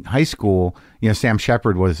was in high school, Sam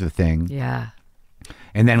Shepard was the thing. Yeah.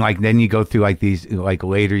 And then then you go through these,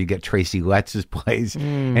 later you get Tracy Letts's plays.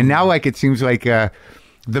 And now it seems like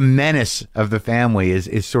the menace of the family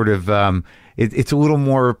is sort of it's a little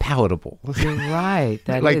more palatable. You're right.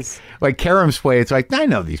 That is like Karam's play. It's I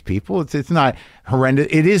know these people. It's not horrendous.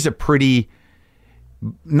 It is a pretty,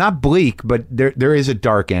 not bleak, but there is a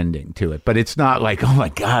dark ending to it. But it's not like, oh my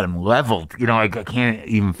God, I'm leveled. I can't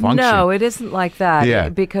even function. No, it isn't like that. Yeah.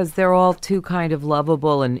 Because they're all too kind of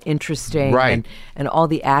lovable and interesting. Right. And all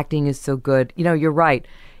the acting is so good. You're right.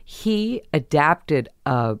 He adapted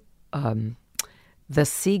The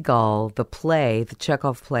Seagull, the play, the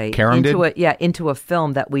Chekhov play, into a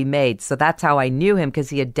film that we made. So that's how I knew him, because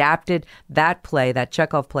he adapted that play, that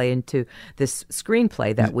Chekhov play, into this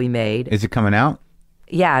screenplay that we made. Is it coming out?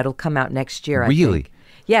 Yeah, it'll come out next year. Really? I think.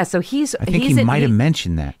 Yeah, so I think he might have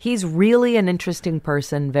mentioned that. He's really an interesting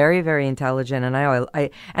person, very, very intelligent, and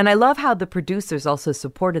I love how the producers also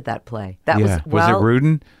supported that play. Was it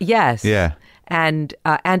Rudin? Yes. Yeah. And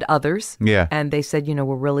others. Yeah. And they said, we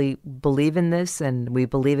really believe in this, and we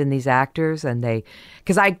believe in these actors. And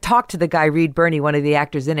because I talked to the guy, Reed Birney, one of the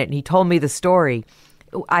actors in it, and he told me the story.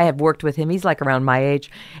 I have worked with him. He's around my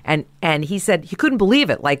age. And he said he couldn't believe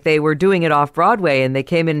it. They were doing it off Broadway, and they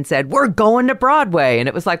came in and said, we're going to Broadway. And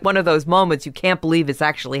it was one of those moments you can't believe it's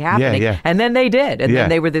actually happening. Yeah. And then they did. And then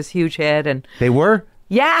they were this huge hit. And they were?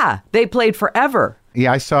 Yeah. They played forever.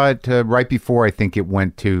 Yeah, I saw it right before I think it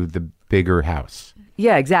went to the bigger house.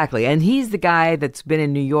 Yeah, exactly. And he's the guy that's been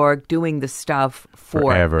in New York doing the stuff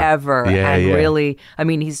forever. Really,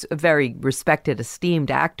 he's a very respected,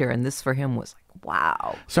 esteemed actor, and this for him was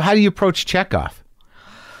wow. So how do you approach Chekhov?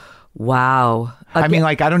 Wow. I mean,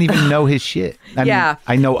 like, I don't even know his shit. I mean,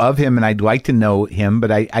 I know of him, and I'd like to know him,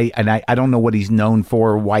 but I don't know what he's known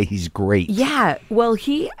for or why he's great. Yeah. Well,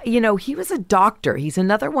 he was a doctor. He's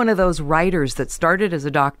another one of those writers that started as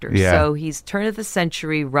a doctor. Yeah. So he's turn of the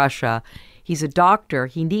century Russia. He's a doctor.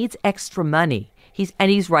 He needs extra money.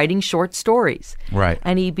 He's writing short stories. Right.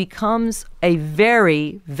 And he becomes a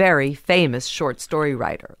very, very famous short story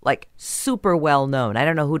writer, like super well known. I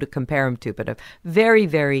don't know who to compare him to, but a very,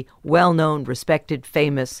 very well known, respected,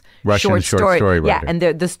 famous Russian short story writer. Yeah,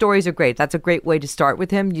 and the stories are great. That's a great way to start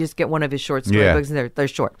with him. You just get one of his short story books, and they're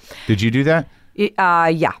short. Did you do that?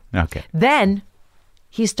 Yeah. Okay. Then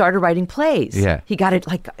he started writing plays. Yeah. He got it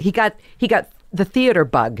he got the theater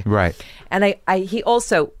bug. Right. And he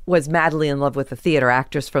also was madly in love with the theater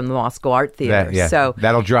actress from the Moscow Art Theater. So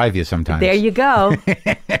that'll drive you sometimes. there you go.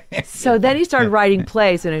 So then he started writing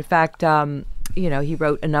plays. And in fact, he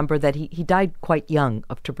wrote a number that he died quite young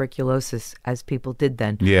of tuberculosis, as people did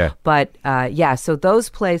then. Yeah. But so those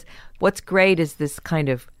plays, what's great is this kind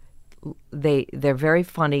of, they're very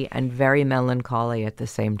funny and very melancholy at the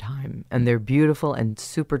same time, and they're beautiful and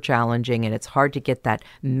super challenging, and it's hard to get that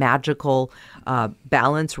magical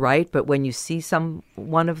balance right, but when you see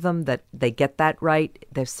one of them that they get that right,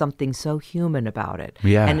 there's something so human about it.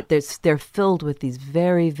 And they're filled with these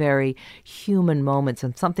very, very human moments,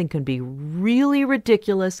 and something can be really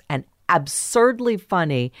ridiculous and absurdly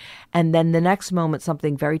funny, and then the next moment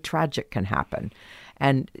something very tragic can happen.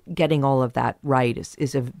 And getting all of that right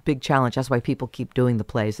is a big challenge. That's why people keep doing the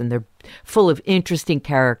plays, and they're full of interesting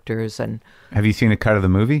characters. And have you seen a cut of the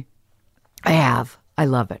movie? I have. I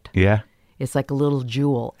love it. Yeah. It's like a little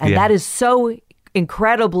jewel. And that is so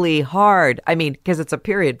incredibly hard. I mean, because it's a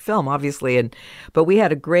period film, obviously. But we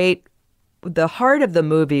had the heart of the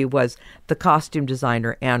movie was the costume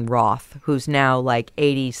designer, Ann Roth, who's now like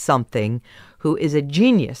 80-something, who is a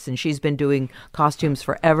genius, and she's been doing costumes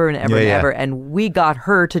forever and ever and ever. And we got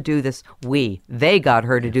her to do this. They got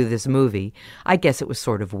her to do this movie. I guess it was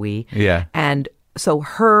sort of we. Yeah. And so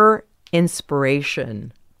her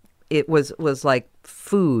inspiration, it was like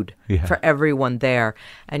food for everyone there.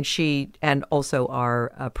 And and also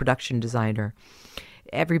our production designer,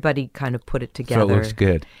 everybody kind of put it together. So it looks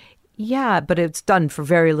good. Yeah, but it's done for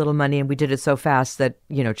very little money, and we did it so fast that,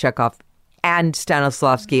 Chekhov and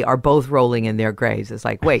Stanislavski are both rolling in their graves. It's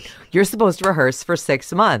like, wait, you're supposed to rehearse for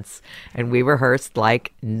 6 months. And we rehearsed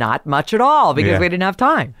like not much at all because we didn't have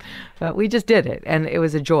time. But we just did it, and it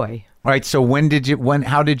was a joy. All right, so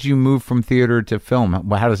how did you move from theater to film?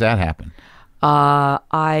 How does that happen? I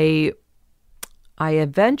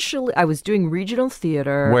was doing regional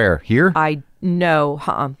theater. Where? Here?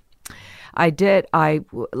 No. I did.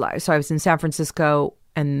 So I was in San Francisco,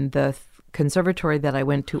 and the conservatory that I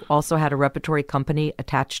went to also had a repertory company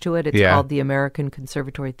attached to it. It's called the American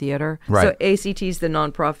Conservatory Theater. Right. So ACT is the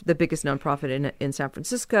biggest nonprofit in San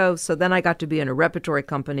Francisco. So then I got to be in a repertory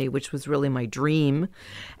company, which was really my dream,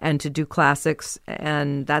 and to do classics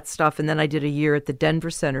and that stuff. And then I did a year at the Denver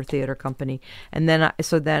Center Theater Company. And then I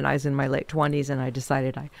was in my late 20s, and I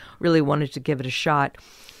decided I really wanted to give it a shot.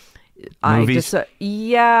 Movies?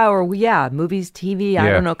 Movies, TV. I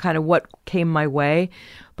don't know kind of what came my way,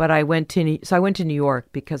 but I went to New York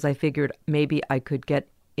because I figured maybe I could get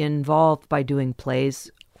involved by doing plays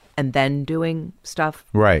and then doing stuff.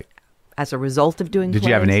 Right. As a result of doing plays. Did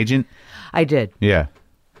you have an agent? I did. Yeah.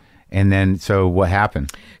 And then, so what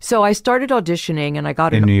happened? So I started auditioning, and I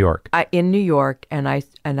got in New York. In New York, and I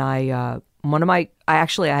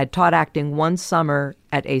had taught acting one summer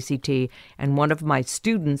at ACT, and one of my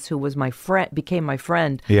students, who was became my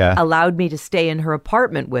friend, allowed me to stay in her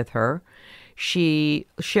apartment with her. She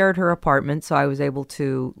shared her apartment, so I was able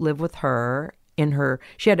to live with her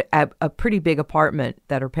she had a pretty big apartment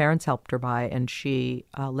that her parents helped her buy, and she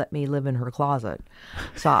let me live in her closet.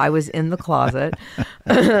 So I was in the closet.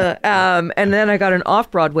 And then I got an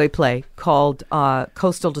off-Broadway play called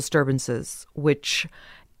Coastal Disturbances, which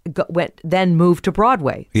then moved to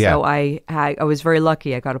Broadway. Yeah. So I was very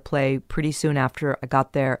lucky. I got a play pretty soon after I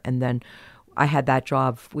got there, and then I had that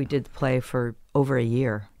job. We did the play for over a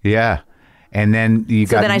year. Yeah. And then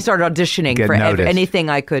then I started auditioning for anything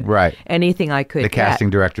I could. Right. Anything I could. The casting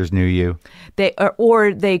directors knew you.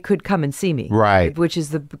 Or they could come and see me. Right. Which is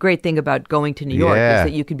the great thing about going to New York is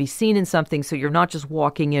that you can be seen in something, so you're not just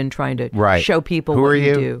walking in trying to show people what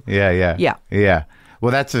you do. Yeah.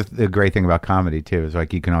 Well, that's a great thing about comedy too. Is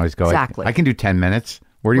like you can always go. Exactly. I can do 10 minutes.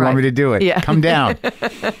 Where do you want me to do it? Yeah. Come down.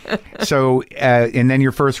 So, and then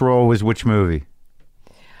your first role was which movie?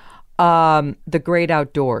 The Great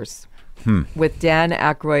Outdoors. With Dan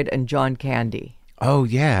Aykroyd and John Candy. Oh,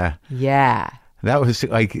 yeah. Yeah. That was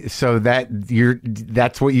like, so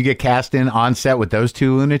that's what you get cast in on set with those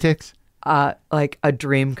two lunatics? Like a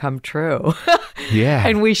dream come true. Yeah.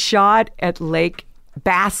 And we shot at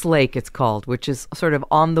Bass Lake, it's called, which is sort of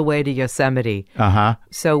on the way to Yosemite. Uh-huh.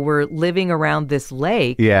 So we're living around this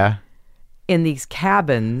lake. Yeah. In these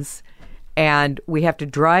cabins, and we have to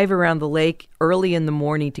drive around the lake early in the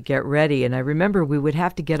morning to get ready. And I remember we would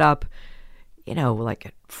have to get up, like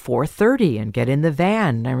at 4:30 and get in the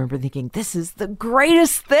van. And I remember thinking, this is the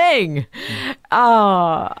greatest thing.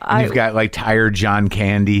 You've got like tired John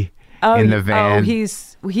Candy in the van.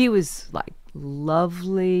 Oh, he was like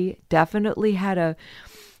lovely. Definitely had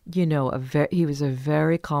he was a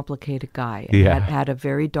very complicated guy. And had a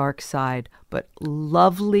very dark side, but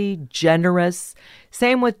lovely, generous.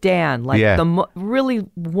 Same with Dan, like the really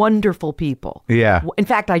wonderful people. Yeah. In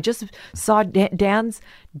fact, I just saw Dan's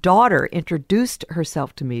daughter introduced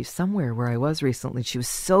herself to me somewhere where I was recently. She was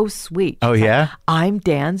so sweet. Oh, yeah? Like, I'm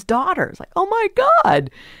Dan's daughter. It's like, oh my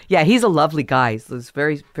God. Yeah, he's a lovely guy. He's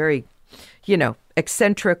very, very,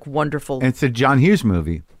 eccentric, wonderful. And it's a John Hughes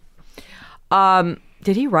movie.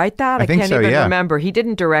 Did he write that? I think can't so, even yeah. remember. He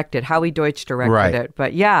didn't direct it. Howie Deutsch directed it.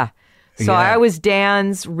 But yeah. So I was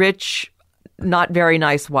Dan's rich, not very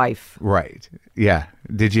nice wife. Right. Yeah.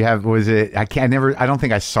 Did you was it, I don't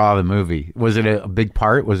think I saw the movie. Was it a big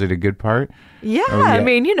part? Was it a good part? Yeah. I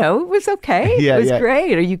mean, it was okay. Yeah, it was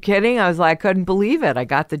great. Are you kidding? I was like, I couldn't believe it. I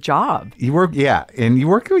got the job. And in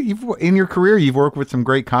your career, you've worked with some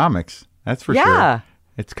great comics. That's for sure. Yeah.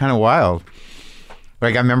 It's kind of wild.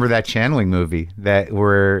 Like, I remember that Shandling movie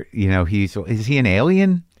where, is he an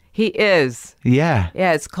alien? He is. Yeah.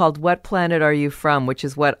 Yeah, it's called What Planet Are You From? Which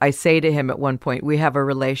is what I say to him at one point. We have a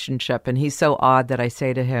relationship, and he's so odd that I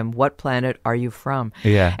say to him, what planet are you from?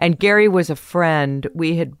 Yeah. And Garry was a friend.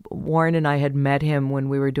 Warren and I had met him when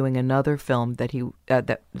we were doing another film that he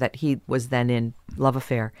was then in, Love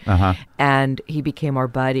Affair. Uh-huh. And he became our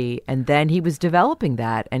buddy. And then he was developing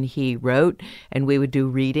that, and he wrote, and we would do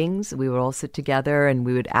readings. We would all sit together, and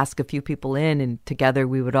we would ask a few people in, and together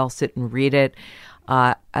we would all sit and read it.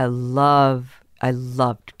 I loved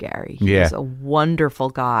Garry. He was a wonderful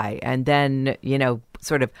guy. And then,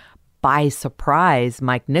 sort of by surprise,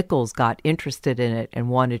 Mike Nichols got interested in it and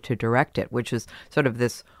wanted to direct it, which was sort of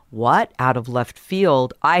this out of left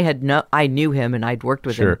field. I knew him and I'd worked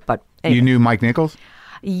with him, but anyway. You knew Mike Nichols?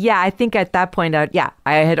 Yeah, I think at that point,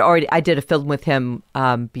 I did a film with him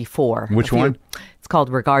before. Which one? It's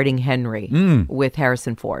called Regarding Henry with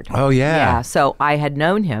Harrison Ford. Oh, yeah. Yeah, so I had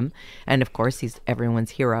known him, and of course, he's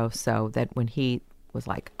everyone's hero, so that when he was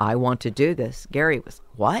like, I want to do this, Garry was,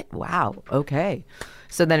 what? Wow, okay.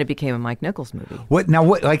 So then it became a Mike Nichols movie. What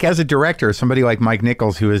like as a director, somebody like Mike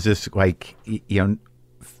Nichols, who is this like,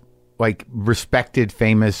 like respected,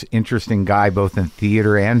 famous, interesting guy, both in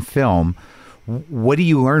theater and film, what do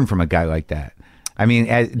you learn from a guy like that? I mean,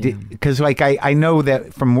 because I know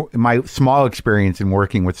that from my small experience in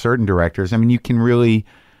working with certain directors, I mean, you can really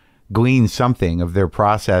glean something of their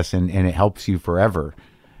process and it helps you forever.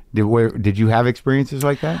 Did you have experiences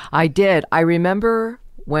like that? I did. I remember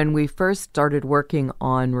when we first started working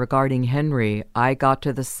on Regarding Henry, I got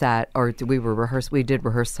to the set, or we did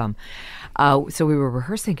rehearse some. So we were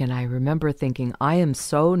rehearsing, and I remember thinking, I am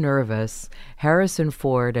so nervous. Harrison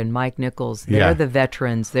Ford and Mike Nichols, they're the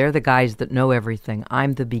veterans. They're the guys that know everything.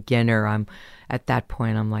 I'm the beginner. At that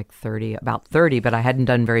point, I'm like about 30, but I hadn't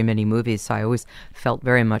done very many movies, so I always felt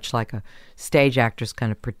very much like a stage actress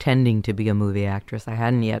kind of pretending to be a movie actress. I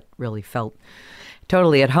hadn't yet really felt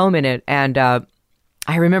totally at home in it, and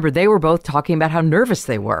I remember they were both talking about how nervous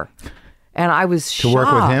they were, and I was shocked. To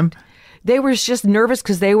work with him? They were just nervous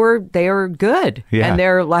because they were good, and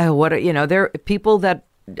they're like, they're people that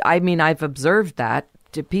I've observed that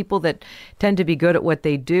to people that tend to be good at what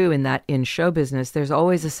they do in show business. There's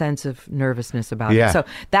always a sense of nervousness about it. So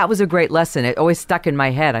that was a great lesson. It always stuck in my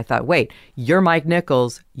head. I thought, wait, you're Mike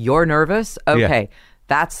Nichols, you're nervous, okay. Yeah.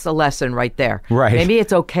 That's a lesson right there. Right. Maybe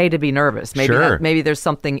it's okay to be nervous. Maybe there's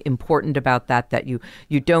something important about that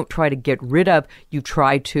you don't try to get rid of. You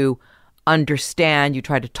try to understand, you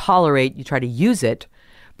try to tolerate, you try to use it,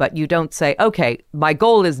 but you don't say, okay, my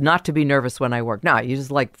goal is not to be nervous when I work. No, you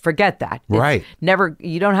just forget that. Right.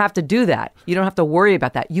 You don't have to do that. You don't have to worry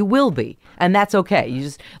about that. You will be. And that's okay. You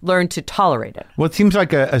just learn to tolerate it. Well, it seems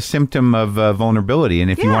like a symptom of vulnerability. And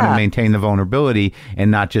if you want to maintain the vulnerability and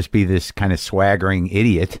not just be this kind of swaggering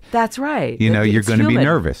idiot. That's right. You're going to be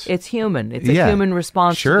nervous. It's human. It's a human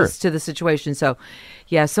response to the situation. So,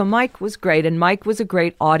 so Mike was great, and Mike was a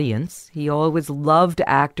great audience. He always loved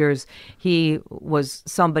actors. He was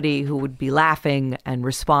somebody who would be laughing and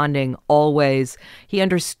responding always. He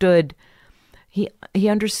understood, he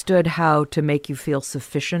understood how to make you feel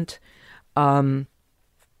sufficient, and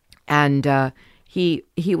he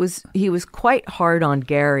was quite hard on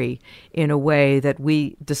Garry in a way that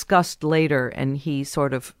we discussed later, and he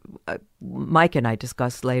sort of Mike and I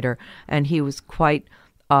discussed later, and he was quite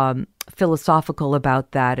philosophical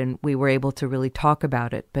about that, and we were able to really talk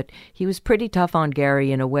about it. But he was pretty tough on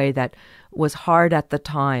Garry in a way that was hard at the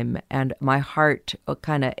time, and my heart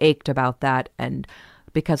kind of ached about that, and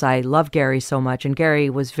because I love Garry so much, and Garry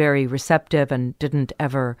was very receptive and didn't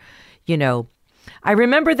ever, I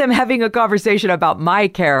remember them having a conversation about my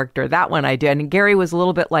character, that one I did, and Garry was a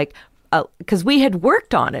little bit like, because we had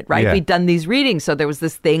worked on it, right? Yeah. We'd done these readings, so there was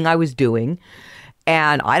this thing I was doing,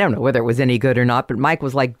 and I don't know whether it was any good or not, but Mike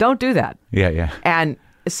was like, don't do that. Yeah. And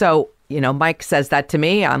so, Mike says that to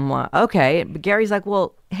me. I'm like, okay. But Gary's like,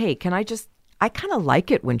 well, hey, I kind of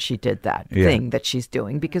like it when she did that thing that she's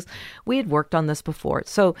doing, because we had worked on this before.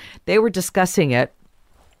 So they were discussing it.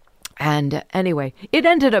 And anyway, it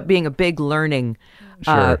ended up being a big learning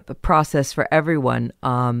process for everyone.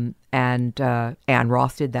 And Anne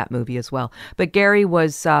Roth did that movie as well. But Garry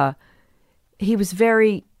was, he was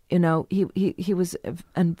very... he was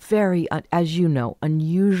a very, as you know,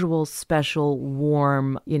 unusual, special,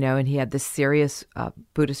 warm, and he had this serious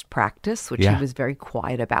Buddhist practice, which he was very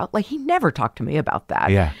quiet about. Like, he never talked to me about that.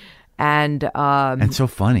 Yeah. And so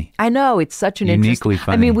funny. I know, it's such an uniquely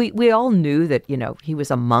funny. I mean, we all knew that, he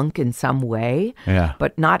was a monk in some way,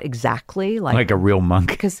 but not exactly like a real monk.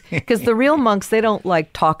 Because the real monks, they don't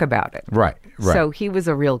talk about it. Right. So he was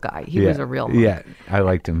a real guy. He was a real monk. Yeah, I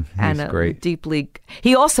liked him. He's great. Deeply.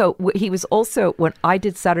 He was also, when I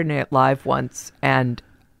did Saturday Night Live once, and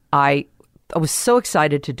I was so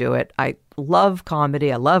excited to do it. I love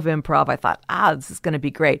comedy. I love improv. I thought, this is going to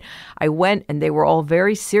be great. I went, and they were all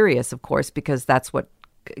very serious, of course, because that's what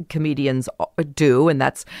comedians do,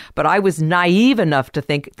 but I was naive enough to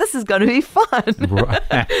think this is going to be fun. Right.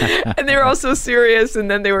 And they were all so serious,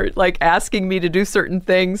 and then they were asking me to do certain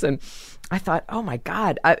things, and I thought, oh my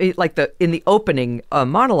God, in the opening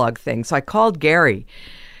monologue thing. So I called Garry,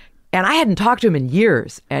 and I hadn't talked to him in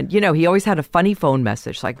years. And, he always had a funny phone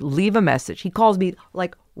message, leave a message. He calls me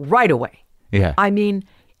right away. Yeah. I mean,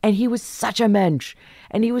 and he was such a mensch,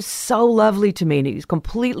 and he was so lovely to me, and he's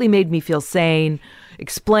completely made me feel sane,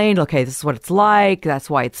 explained, okay, this is what it's like, that's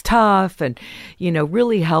why it's tough, and,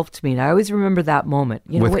 really helped me. And I always remember that moment.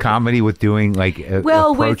 With comedy, with doing,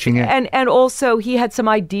 approaching it? And also he had some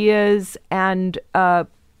ideas, and, but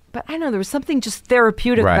I don't know, there was something just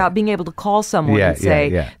therapeutic about being able to call someone and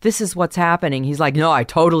say, this is what's happening. He's like, no, I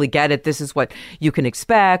totally get it. This is what you can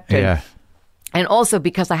expect. And, and also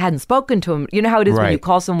because I hadn't spoken to him. You know how it is when you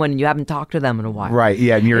call someone and you haven't talked to them in a while. Right,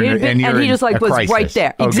 yeah. And he just was crisis. Right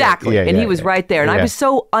there. Okay. Exactly. Yeah, and he was right there. And I was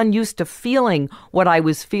so unused to feeling what I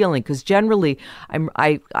was feeling, because generally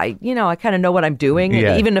I kind of know what I'm doing.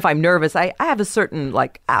 And even if I'm nervous, I have a certain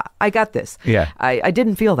I got this. Yeah. I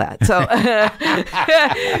didn't feel that. So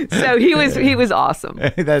so he was awesome.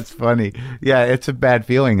 That's funny. Yeah, it's a bad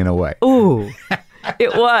feeling in a way. Ooh.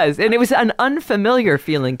 It was, and it was an unfamiliar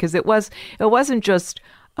feeling, because it wasn't just,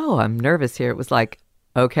 oh, I'm nervous here. It was like,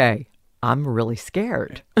 okay, I'm really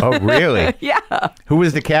scared. Oh, really? Yeah. Who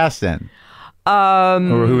was the cast then? Or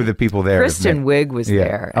who were the people there? Kristen Wiig was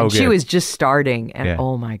there, and she good. was just starting, and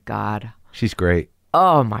oh my God. She's great.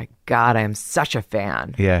 Oh my God, I am such a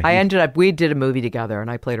fan. Yeah. We did a movie together,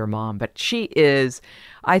 and I played her mom, but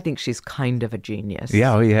I think she's kind of a genius.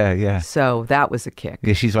 Yeah, yeah. So that was a kick.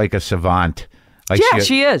 Yeah, she's like a savant.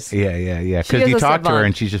 She is. Yeah. Because you talk to her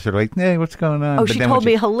and she's just sort of like, hey, what's going on? Oh, she told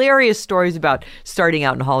me hilarious stories about starting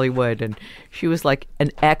out in Hollywood. And she was like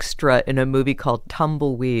an extra in a movie called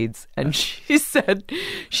Tumbleweeds. And she said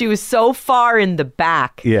she was so far in the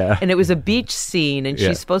back. Yeah. And it was a beach scene. And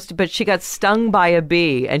she's supposed to, but she got stung by a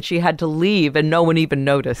bee and she had to leave and no one even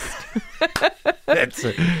noticed.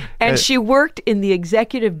 And she worked in the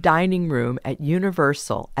executive dining room at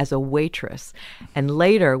Universal as a waitress. And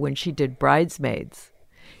later, when she did Bridesmaids,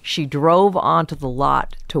 she drove onto the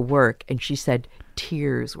lot to work, and she said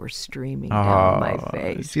tears were streaming down my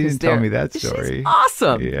face. She didn't tell me that story. She's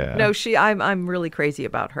awesome. Yeah. No, I'm really crazy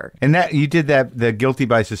about her. And that you did the Guilty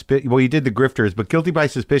by Suspicion. Well, you did the Grifters, but Guilty by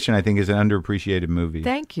Suspicion, I think, is an underappreciated movie.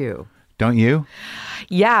 Thank you. Don't you?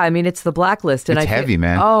 Yeah, I mean, it's the Blacklist. And it's heavy,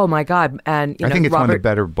 man. Oh, my God. And I think it's one of the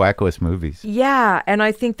better Blacklist movies. Yeah, and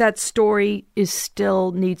I think that story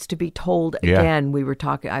still needs to be told again.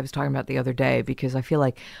 I was talking about the other day, because I feel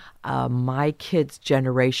like my kids'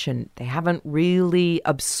 generation, they haven't really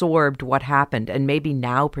absorbed what happened. And maybe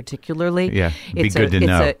now particularly, it'd be good to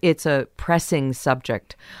know. It's a pressing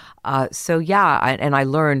subject. So yeah, and I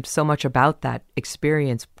learned so much about that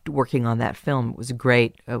experience working on that film. It was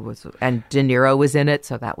great. And De Niro was in it,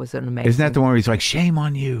 so that was an amazing. Isn't that the one where he's like, "Shame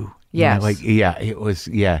on you"? Yes. It was.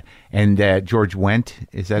 Yeah, and George Wendt,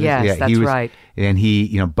 is that? Yes, that's right. And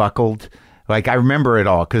he, buckled. Like, I remember it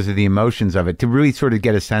all because of the emotions of it, to really sort of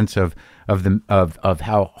get a sense of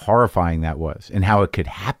how horrifying that was and how it could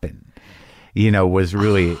happen. Was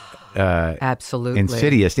really absolutely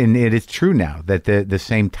insidious. And it is true now that the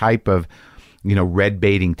same type of red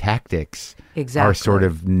baiting tactics are sort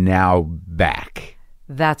of now back.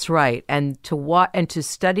 That's right. And to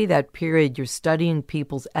study that period, you're studying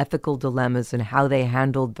people's ethical dilemmas and how they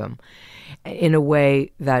handled them in a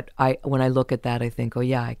way that when I look at that, I think, oh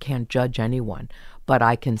yeah, I can't judge anyone, but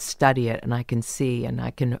I can study it and I can see and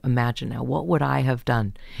I can imagine now, what would I have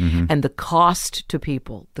done? Mm-hmm. And the cost to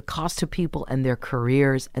people and their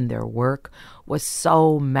careers and their work was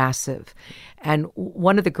so massive. And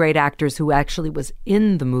one of the great actors who actually was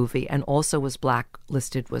in the movie and also was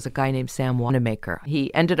blacklisted was a guy named Sam Wanamaker.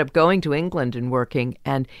 He ended up going to England and working,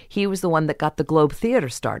 and he was the one that got the Globe Theatre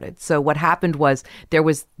started. So what happened was there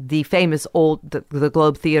was the famous the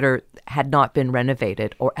Globe Theatre had not been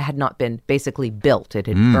renovated or had not been basically built. It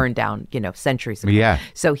had burned down, centuries ago. Yeah.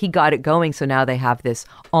 So he got it going. So now they have this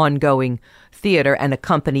ongoing theater and a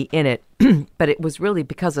company in it. But it was really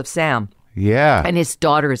because of Sam. Yeah. And his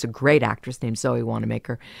daughter is a great actress named Zoe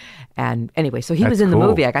Wanamaker. And anyway, so he was in the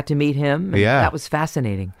movie. I got to meet him. Yeah. That was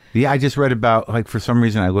fascinating. Yeah, I just read about, for some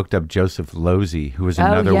reason I looked up Joseph Losey, who was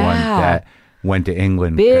another one that went to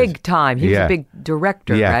England. Big time. He was a big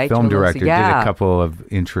director, right? Film director. Did a couple of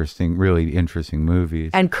really interesting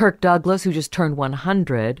movies. And Kirk Douglas, who just turned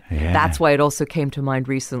 100. Yeah. That's why it also came to mind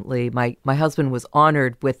recently. My husband was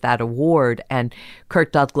honored with that award, and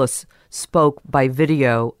Kirk Douglas spoke by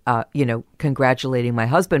video, congratulating my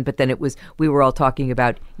husband. But then we were all talking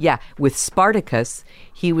about, with Spartacus,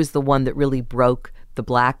 he was the one that really broke the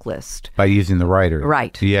blacklist. By using the writer.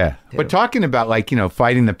 Right. Yeah. Too. But talking about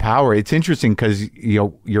fighting the power, it's interesting because,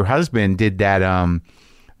 your husband did that,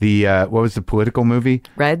 what was the political movie?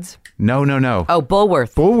 Reds? No. Oh,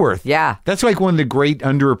 Bulworth. Bulworth. Yeah. That's like one of the great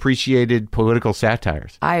underappreciated political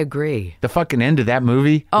satires. I agree. The fucking end of that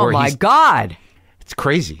movie. Oh my God. It's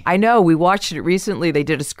crazy. I know. We watched it recently. They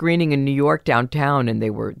did a screening in New York downtown, and they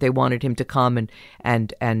wanted him to come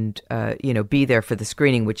and be there for the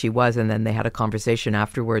screening, which he was, and then they had a conversation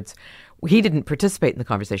afterwards. He didn't participate in the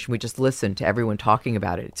conversation. We just listened to everyone talking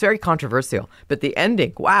about it. It's very controversial, but the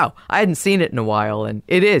ending, wow! I hadn't seen it in a while, and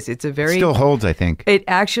it still holds. I think it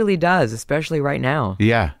actually does, especially right now.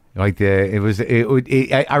 Yeah, I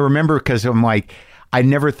remember because I'm like, I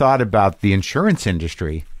never thought about the insurance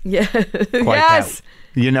industry. Yeah. Yes.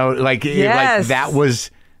 That was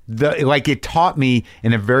it taught me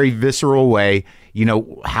in a very visceral way,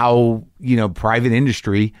 how, private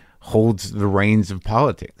industry holds the reins of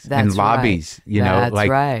politics and lobbies, That's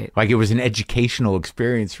right. Like it was an educational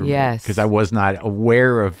experience for me because I was not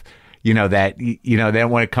aware of, that, then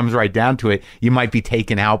when it comes right down to it, you might be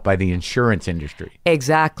taken out by the insurance industry.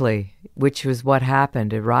 Exactly. Which was what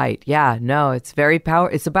happened, right? Yeah, no, it's very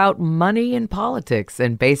It's about money in politics,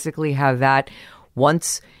 and basically how that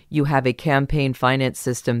once you have a campaign finance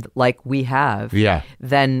system like we have,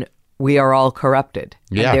 then we are all corrupted.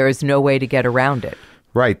 Yeah, and there is no way to get around it.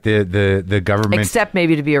 Right. The government, except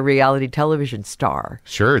maybe to be a reality television star.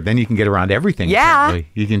 Sure. Then you can get around everything. Yeah.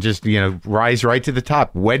 Apparently. You can just rise right to the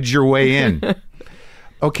top, wedge your way in.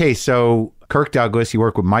 Okay, so Kirk Douglas, you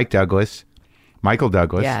work with Michael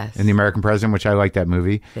Douglas, yes, in The American President, which I like that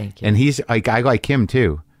movie. Thank you. And he's I like him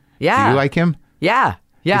too. Yeah. Do you like him? Yeah.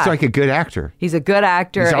 Yeah. He's like a good actor. He's a good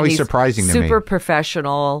actor. He's always surprising to me. Super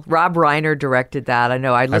professional. Rob Reiner directed that. I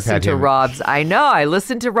know. I listened to Rob's. I know. I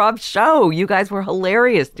listened to Rob's show. You guys were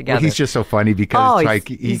hilarious together. Well, he's just so funny because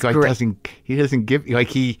he doesn't give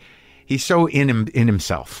he's so in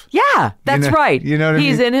himself. Yeah, that's right. You know what I mean?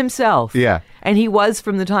 He's in himself. Yeah. And he was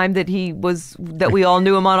from the time that we all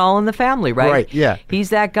knew him on All in the Family, right? Right, yeah.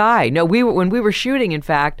 He's that guy. No, when we were shooting, in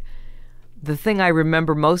fact, the thing I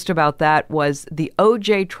remember most about that was the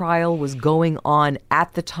OJ trial was going on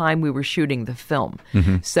at the time we were shooting the film.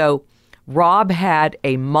 Mm-hmm. So Rob had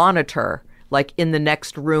a monitor like in the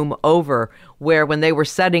next room over, where when they were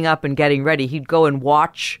setting up and getting ready, he'd go and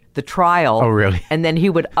watch the trial. Oh, really? And then he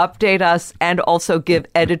would update us and also give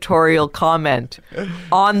editorial comment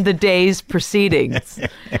on the day's proceedings.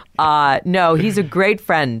 No, he's a great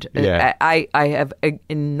friend. Yeah. I have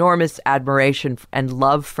enormous admiration and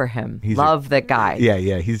love for him. Love that guy.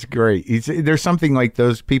 Yeah, he's great. There's something like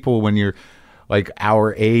those people when you're like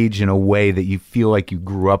our age in a way that you feel like you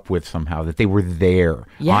grew up with somehow, that they were there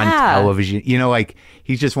on television. You know, like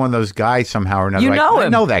he's just one of those guys somehow or another. You know him. I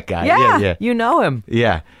know that guy. Yeah, you know him.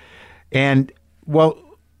 Yeah. And well,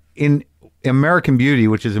 in American Beauty,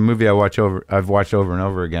 which is a movie I've watched over and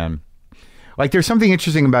over again, like there's something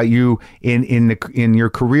interesting about you in your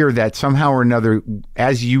career that somehow or another,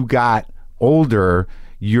 as you got older,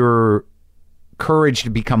 your courage to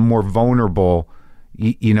become more vulnerable,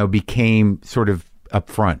 became sort of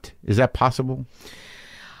upfront. Is that possible?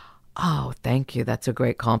 Oh, thank you. That's a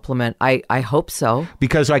great compliment. I hope so.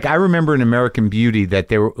 Because like I remember in American Beauty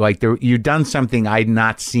that you'd done something I'd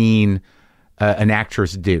not seen an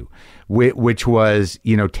actress do, which was,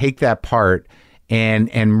 take that part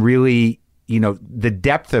and really, the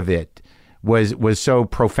depth of it was so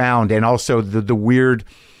profound, and also the weird,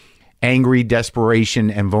 angry desperation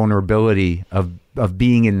and vulnerability of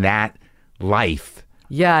being in that life.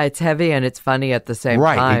 Yeah, it's heavy and it's funny at the same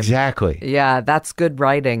time. Right, exactly. Yeah, that's good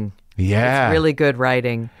writing. Yeah. It's really good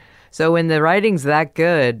writing. So when the writing's that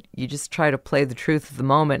good, you just try to play the truth of the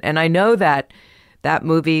moment. And I know that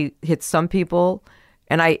movie hits some people.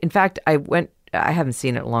 And I haven't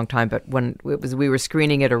seen it in a long time, but when we were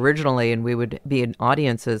screening it originally and we would be in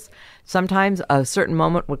audiences, sometimes a certain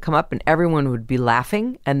moment would come up and everyone would be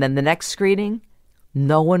laughing. And then the next screening,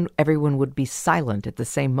 everyone would be silent at the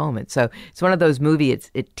same moment. So it's one of those movies,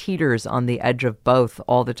 it teeters on the edge of both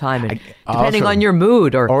all the time. And depending on your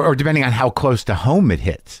mood or depending on how close to home it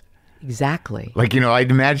hits. Exactly. Like, I'd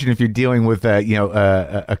imagine if you're dealing with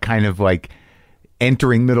a kind of like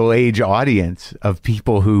entering middle age audience of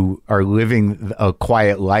people who are living a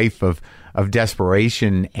quiet life of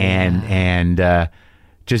desperation and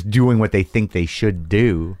just doing what they think they should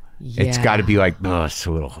do. Yeah. It's got to be like, it's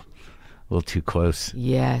a little too close.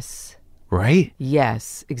 Yes. Right?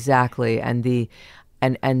 Yes, exactly. And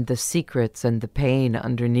the secrets and the pain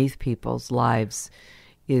underneath people's lives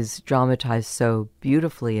is dramatized so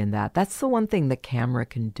beautifully in that. That's the one thing the camera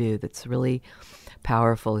can do that's really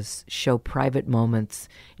powerful, is show private moments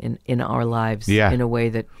in our lives in a way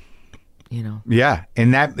that, Yeah.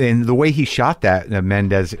 And the way he shot that,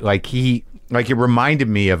 Mendes, it reminded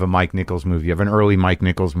me of a Mike Nichols movie, of an early Mike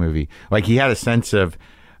Nichols movie. Like he had a sense of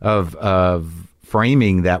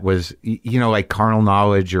framing that was, like Carnal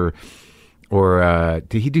Knowledge or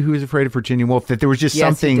did he do Who Was Afraid of Virginia Woolf? That there was just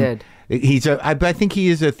something. He did. I think he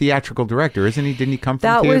is a theatrical director, isn't he? Didn't he come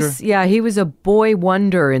from theater? He was a boy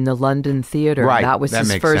wonder in the London theater. Right. That was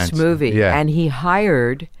his first movie. Yeah. And he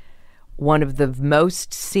hired one of the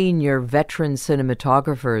most senior veteran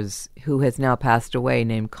cinematographers who has now passed away,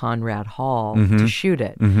 named Conrad Hall, to shoot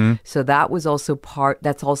it. Mm-hmm. So that's also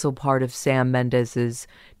part of Sam Mendes's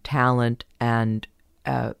talent and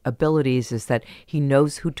abilities, is that he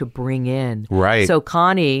knows who to bring in. Right. So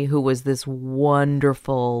Connie, who was this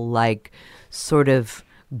wonderful, like, sort of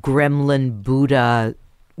gremlin Buddha,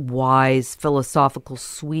 wise, philosophical,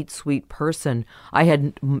 sweet person, I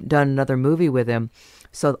had done another movie with him.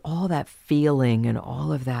 So all that feeling and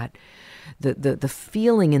all of that, the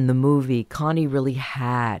feeling in the movie, Connie really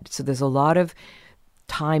had. So there's a lot of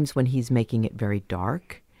times when he's making it very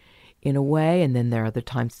dark in a way, and then there are other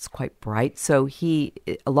times it's quite bright. So a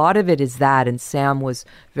lot of it is that, and Sam was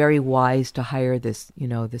very wise to hire this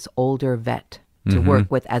older vet to work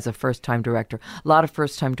with as a first-time director. A lot of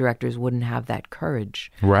first-time directors wouldn't have that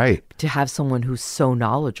courage. Right. To have someone who's so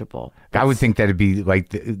knowledgeable. I would think that'd be like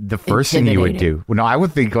the first thing you would do. Well, no, I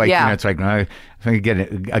would think it's like, no, if I could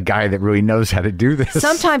get a guy that really knows how to do this.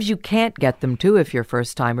 Sometimes you can't get them to if you're a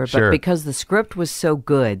first-timer, but Sure. because the script was so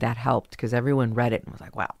good, that helped, because everyone read it and was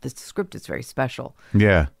like, wow, this script is very special.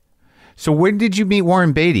 Yeah. So when did you meet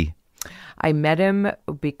Warren Beatty? I met him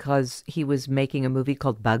because he was making a movie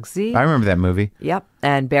called Bugsy. I remember that movie. Yep.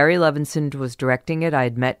 And Barry Levinson was directing it. I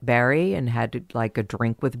had met Barry and had like a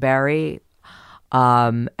drink with Barry.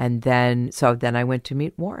 And then I went to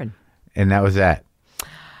meet Warren. And that was that.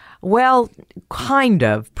 Well, kind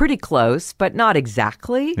of, pretty close, but not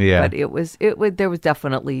exactly. Yeah. But there was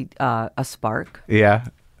definitely a spark. Yeah.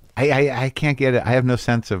 I can't get it. I have no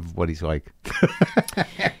sense of what he's like.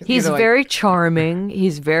 He's very charming.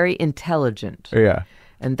 He's very intelligent. Yeah.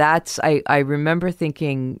 And I remember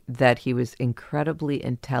thinking that he was incredibly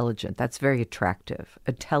intelligent. That's very attractive.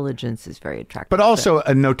 Intelligence is very attractive. But also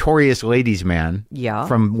a notorious ladies' man. Yeah.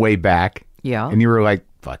 From way back. Yeah. And you were like,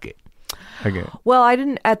 fuck it. Okay. Well, I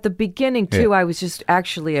didn't, at the beginning too, yeah. I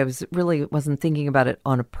wasn't thinking about it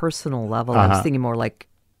on a personal level. I was thinking more like,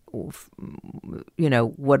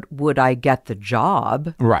 what would I get the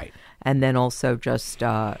job? Right. And then also just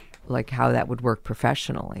like how that would work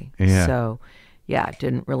professionally. Yeah. So, yeah, it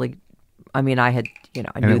didn't really, I mean, I had,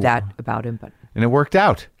 I knew that about him, but. And it worked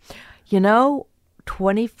out.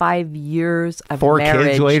 25 years of 4 marriage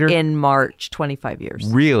kids later? in March, 25 years.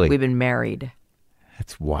 Really? We've been married.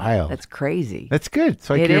 That's wild. That's crazy. That's good. It's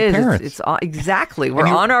like It your is. parents. It's exactly. We're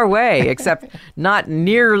on our way, except not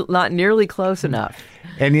nearly close enough.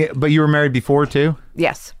 But you were married before too?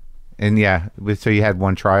 Yes. And so you had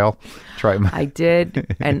one trial? I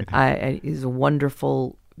did, and he's a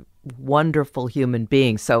wonderful human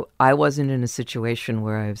being. So I wasn't in a situation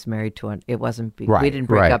where I was married to it wasn't. We didn't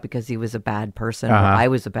break up because he was a bad person. Or I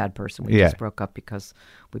was a bad person. We just broke up because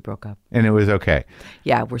we broke up. And it was okay.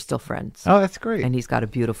 Yeah, we're still friends. Oh, that's great. And he's got a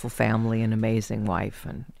beautiful family, an amazing wife,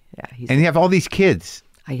 and and you have all these kids.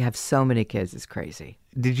 I have so many kids. It's crazy.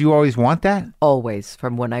 Did you always want that? Always,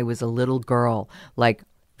 from when I was a little girl. Like,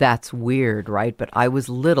 that's weird, right? But I was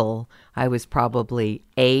little. I was probably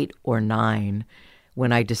 8 or 9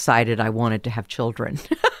 when I decided I wanted to have children.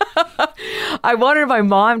 I wanted my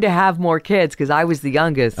mom to have more kids because I was the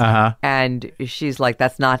youngest. And she's like,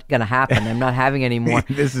 that's not going to happen. I'm not having any more.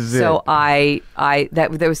 This is so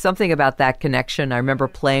there was something about that connection. I remember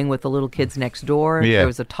playing with the little kids next door. Yeah. There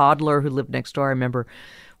was a toddler who lived next door. I remember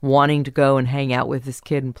wanting to go and hang out with this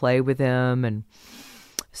kid and play with him. And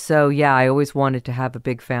so, I always wanted to have a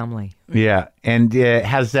big family. Yeah. And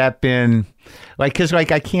has that been because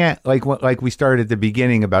I can't like we started at the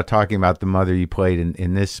beginning about talking about the mother you played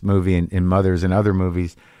in this movie and in Mothers and other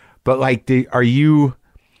movies, but are you,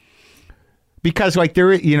 because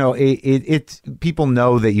there it's people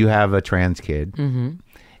know that you have a trans kid,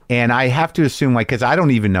 and I have to assume because I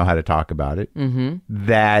don't even know how to talk about it,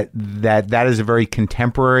 that is a very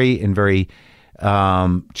contemporary and very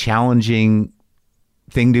challenging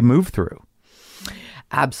thing to move through.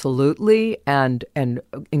 Absolutely, and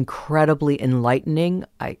incredibly enlightening.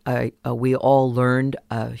 We all learned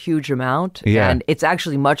a huge amount, and it's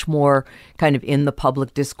actually much more kind of in the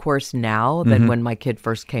public discourse now than when my kid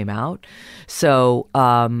first came out. So,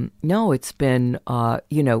 no, it's been, all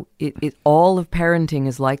of parenting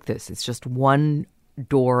is like this. It's just one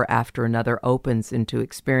door after another opens into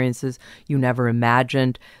experiences you never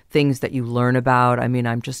imagined, things that you learn about. I mean,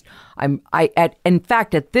 in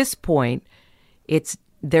fact, at this point,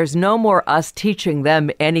 there's no more us teaching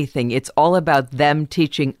them anything. It's all about them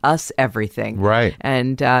teaching us everything. Right.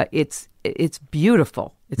 And it's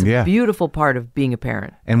beautiful. It's a beautiful part of being a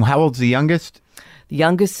parent. And how old's the youngest? The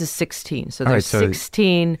youngest is 16. So there's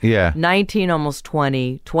 16, 19, almost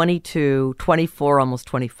 20, 22, 24, almost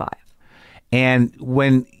 25. And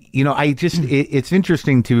when, it's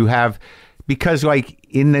interesting to have, because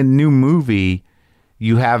in the new movie,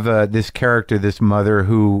 you have this character, this mother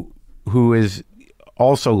who is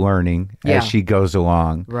also learning as she goes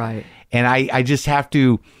along. Right. And I just have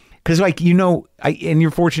to, because and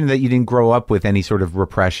you're fortunate that you didn't grow up with any sort of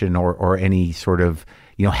repression or any sort of,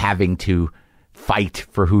 having to fight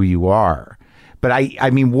for who you are. But I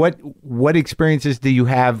mean, what experiences do you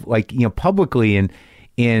have publicly in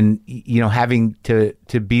having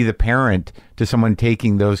to be the parent to someone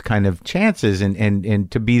taking those kind of chances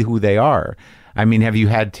and to be who they are? I mean, have you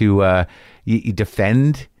had to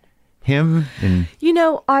defend him? And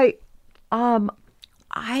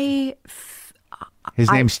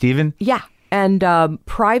his name's Steven? Yeah. And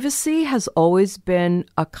privacy has always been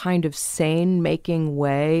a kind of sane-making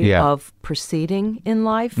way of proceeding in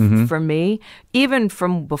life for me, even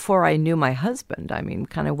from before I knew my husband. I mean,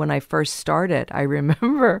 kind of when I first started, I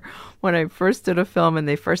remember when I first did a film and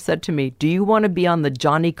they first said to me, "Do you want to be on the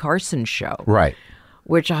Johnny Carson show?" Right.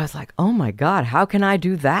 Which I was like, oh my God, how can I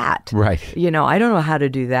do that? Right. I don't know how to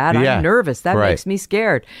do that. I'm nervous. That makes me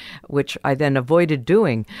scared, which I then avoided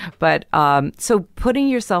doing. But so putting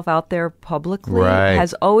yourself out there publicly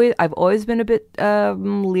I've always been a bit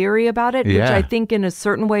leery about it, which I think in a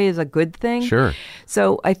certain way is a good thing. Sure.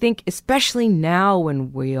 So I think especially now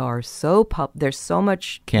when we are so there's so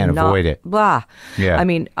much. Can't avoid it. Blah. Yeah. I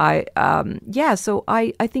mean, so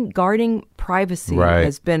I think guarding privacy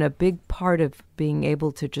has been a big part of being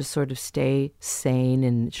able to just sort of stay sane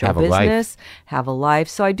in show business, have a life.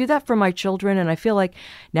 So I do that for my children. And I feel like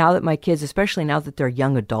now that my kids, especially now that they're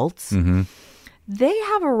young adults, they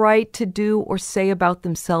have a right to do or say about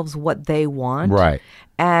themselves what they want. Right.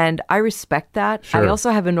 And I respect that. Sure. I also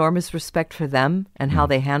have enormous respect for them and how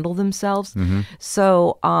they handle themselves.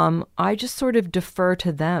 So I just sort of defer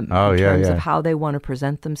to them in terms of how they want to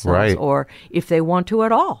present themselves or if they want to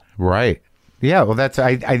at all. Right. Yeah, well, that's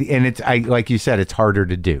and it's like you said, it's harder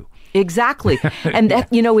to do. Exactly. And that,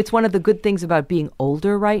 it's one of the good things about being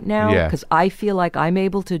older right now, Yeah. because I feel like I'm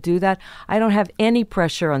able to do that. I don't have any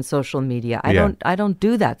pressure on social media. I don't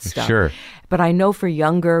do that stuff. Sure. But I know for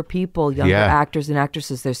younger people, younger Yeah. actors and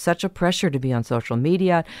actresses, there's such a pressure to be on social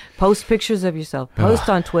media, post pictures of yourself, post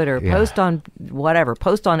on Twitter, yeah. post on whatever,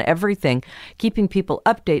 post on everything, keeping people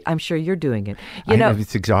update. I'm sure you're doing it. I know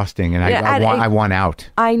it's exhausting, and I want out.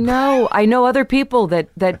 I know other people that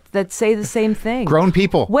say the same thing. Grown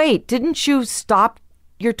people. Wait, didn't you stop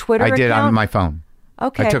your Twitter account? I did on my phone.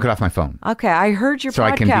 Okay. I took it off my phone. Okay, I heard your So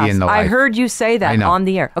podcast. I can be in the I life. heard you say that on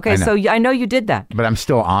the air. Okay, so I know you did that. But I'm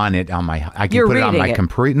still on it on my. I can You're put it on reading my it.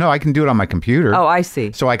 computer. No, I can do it on my computer. Oh, I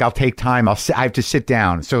see. So I'll take time. I have to sit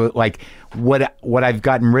down. So what I've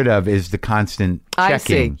gotten rid of is the constant checking. I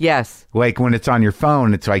see. Yes. Like when it's on your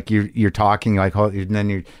phone, it's like you're talking and then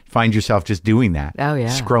you find yourself just doing that. Oh, yeah.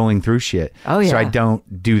 Scrolling through shit. Oh, yeah. So I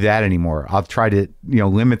don't do that anymore. I'll try to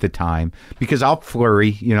limit the time because I'll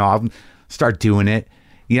flurry. I'll start doing it.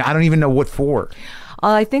 I don't even know what for.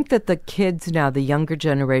 I think that the kids now, the younger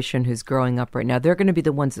generation who's growing up right now, they're going to be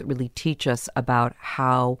the ones that really teach us about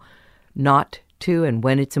how not to and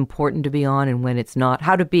when it's important to be on and when it's not,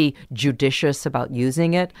 how to be judicious about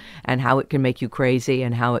using it and how it can make you crazy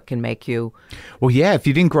and how it can make you... Well, yeah, if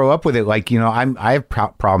you didn't grow up with it, I have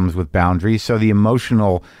problems with boundaries. So the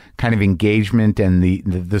emotional kind of engagement and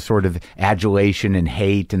the sort of adulation and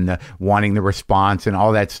hate and the wanting the response and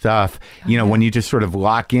all that stuff, when you just sort of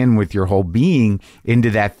lock in with your whole being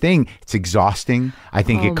into that thing, it's exhausting. I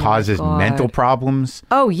think it causes mental problems.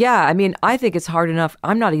 Oh, yeah. I mean, I think it's hard enough.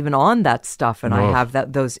 I'm not even on that stuff, and I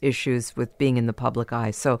have those issues with being in the public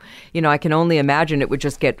eye. So, I can only imagine it would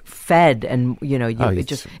just get fed, and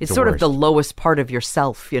it's sort of the lowest part of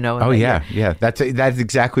yourself, Oh yeah, yeah. That's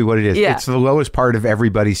exactly what it is. Yeah. It's the lowest part of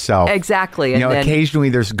everybody's self. Exactly. And then, occasionally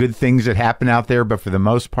there's good things that happen out there, but for the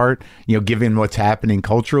most part, given what's happening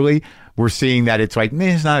culturally, we're seeing that it's like,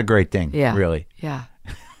 it's not a great thing. Yeah. Really. Yeah.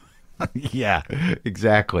 Yeah.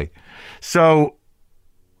 Exactly. So,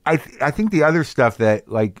 I think the other stuff that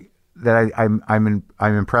I'm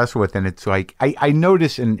impressed with, and it's like I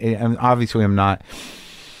notice, and obviously I'm not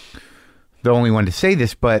the only one to say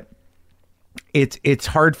this, but it's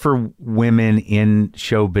hard for women in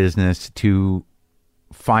show business to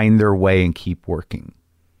find their way and keep working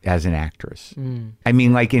as an actress. I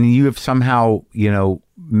mean, and you have somehow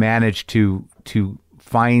managed to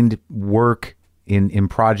find work in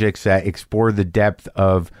projects that explore the depth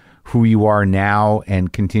of who you are now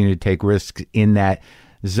and continue to take risks in that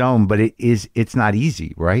zone, but it's not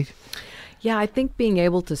easy, right? Yeah, I think being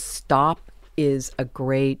able to stop is a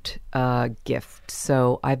great gift.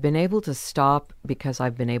 So I've been able to stop because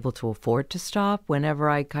I've been able to afford to stop whenever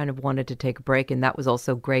I kind of wanted to take a break. And that was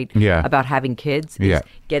also great about having kids, is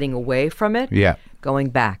getting away from it, going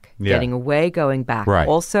back, getting away, going back. Right.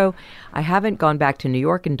 Also, I haven't gone back to New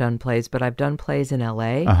York and done plays, but I've done plays in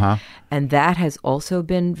LA. And that has also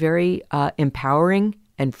been very empowering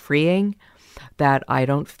and freeing, that I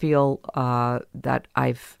don't feel that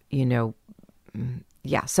I've,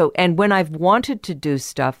 yeah. So, and when I've wanted to do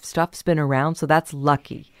stuff's been around. So that's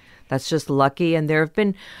lucky. That's just lucky. And there have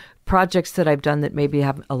been projects that I've done that maybe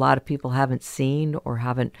a lot of people haven't seen or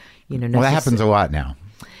haven't, Well, that happens a lot now.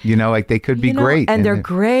 They could be great. And they're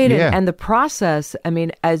great. Yeah. And the process, I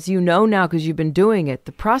mean, as you know now, because you've been doing it,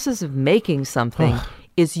 the process of making something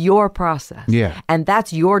is your process. Yeah. And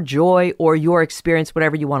that's your joy or your experience,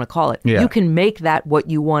 whatever you want to call it. Yeah. You can make that what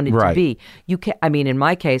you want it to be. You can, I mean, in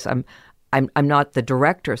my case, I'm not the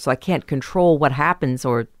director, so I can't control what happens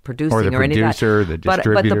or producing or any of that. Or the producer, the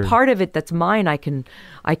distributor. But the part of it that's mine, I can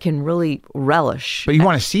really relish. But you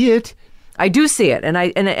want to see it. I do see it,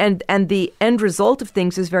 and the end result of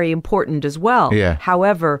things is very important as well. Yeah.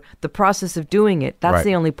 However, the process of doing it, that's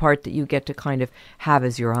the only part that you get to kind of have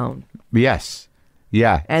as your own. Yes.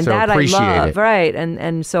 Yeah. And so that I appreciate love, it. right?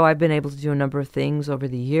 And so I've been able to do a number of things over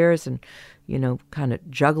the years, and kind of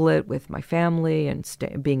juggle it with my family and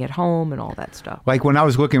being at home and all that stuff. Like when I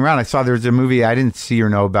was looking around, I saw there was a movie I didn't see or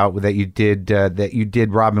know about that you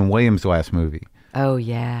did Robin Williams' last movie. Oh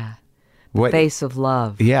yeah. What? Face of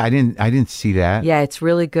Love. Yeah, I didn't see that. Yeah, it's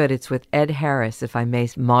really good. It's with Ed Harris, if I may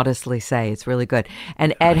modestly say. It's really good.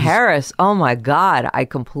 And Ed Harris, oh my God, I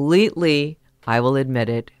will admit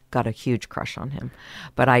it, got a huge crush on him.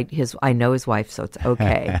 But I know his wife, so it's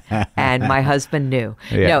okay. And my husband knew.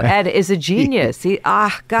 Yeah. No, Ed is a genius.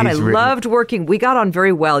 I loved working. We got on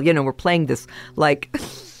very well. We're playing this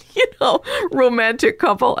romantic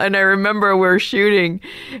couple. And I remember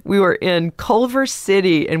we were in Culver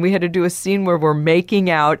City, and we had to do a scene where we're making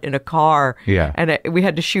out in a car. Yeah. And we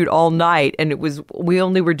had to shoot all night. And we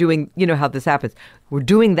only were doing, you know how this happens. We're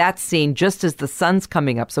doing that scene just as the sun's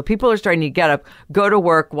coming up. So people are starting to get up, go to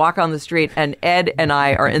work, walk on the street, and Ed and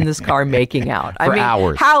I are in this car making out. For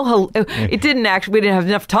hours. We didn't have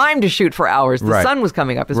enough time to shoot for hours. The sun was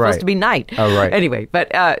coming up. It's supposed to be night. Oh, right. Anyway,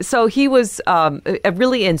 but so he was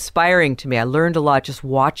really inspiring to me. I learned a lot just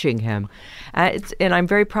watching him. And I'm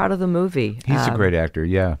very proud of the movie. He's a great actor,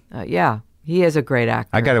 yeah. Yeah. He is a great actor.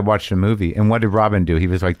 I got to watch the movie. And what did Robin do? He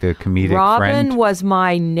was like the comedic friend? Robin was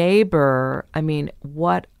my neighbor. I mean,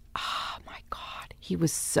 oh my God. He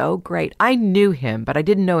was so great. I knew him, but I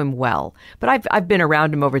didn't know him well. But I've been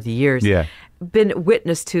around him over the years. Yeah. Been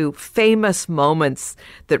witness to famous moments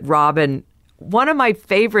that Robin... One of my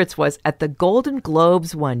favorites was at the Golden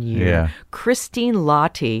Globes one year. Yeah. Christine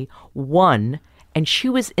Lottie won, and she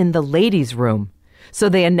was in the ladies' room. So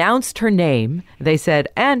they announced her name. They said,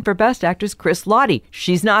 and for Best Actress, Chris Lottie.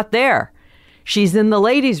 She's not there. She's in the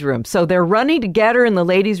ladies' room. So they're running to get her in the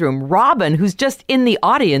ladies' room. Robin, who's just in the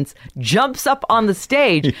audience, jumps up on the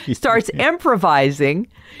stage, starts improvising.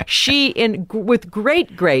 She, with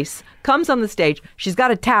great grace, comes on the stage. She's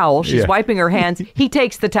got a towel. She's wiping her hands. He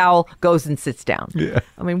takes the towel, goes and sits down. Yeah.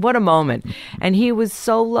 I mean, what a moment. And he was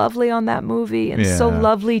so lovely on that movie and so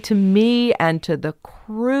lovely to me and to the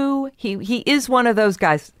crew. He is one of those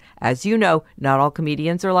guys. As you know, not all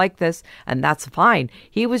comedians are like this, and that's fine.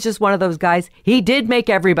 He was just one of those guys. He did make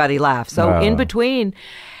everybody laugh. So in between,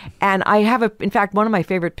 and I have in fact, one of my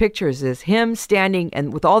favorite pictures is him standing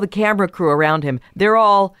and with all the camera crew around him. They're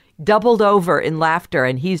all doubled over in laughter,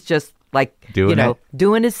 and he's just like, doing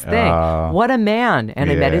his thing. What a man.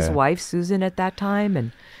 And I met his wife, Susan, at that time,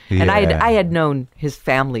 and I had known his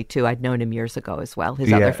family too. I'd known him years ago as well,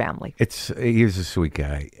 his other family. He was a sweet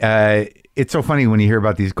guy. It's so funny when you hear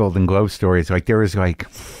about these Golden Globe stories. Like there was like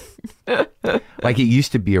it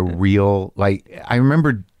used to be a real, I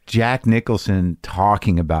remember Jack Nicholson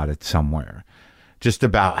talking about it somewhere, just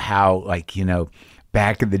about how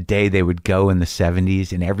back in the day they would go in the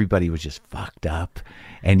 70s and everybody was just fucked up.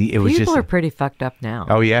 And it was People are pretty fucked up now.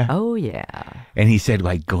 Oh, yeah? Oh, yeah. And he said,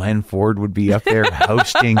 Glenn Ford would be up there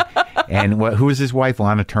hosting. And who was his wife?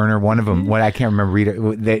 Lana Turner? One of them. I can't remember.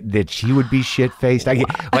 Rita, that she would be shit-faced. It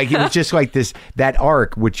was just like that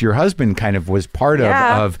arc, which your husband kind of was part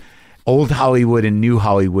of old Hollywood and new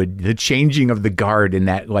Hollywood, the changing of the guard in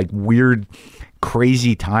that weird,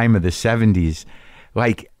 crazy time of the 70s.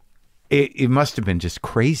 It must have been just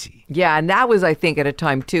crazy. Yeah, and that was, I think, at a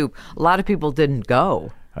time, too, a lot of people didn't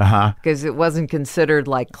go. Because it wasn't considered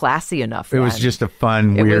classy enough. It was just a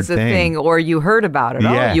fun, weird thing. It was a thing, or you heard about it.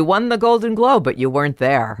 Yeah. Oh, you won the Golden Globe, but you weren't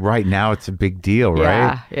there. Right, now it's a big deal,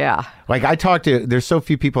 right? Yeah. There's so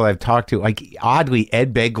few people I've talked to. Oddly,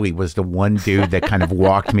 Ed Begley was the one dude that kind of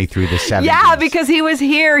walked me through the 70s. Yeah, because he was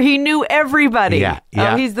here. He knew everybody. Yeah.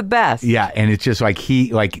 Oh, he's the best. Yeah, and it's just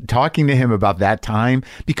talking to him about that time,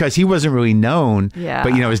 because he wasn't really known. Yeah.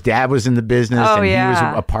 But, his dad was in the business, and he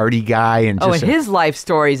was a party guy. And his life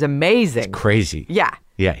story is amazing. It's crazy. Yeah.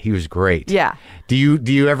 Yeah, he was great. Yeah. Do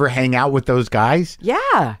you ever hang out with those guys?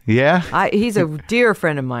 Yeah. Yeah? He's a dear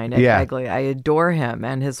friend of mine, Ed Begley. I adore him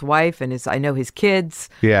and his wife, and I know his kids.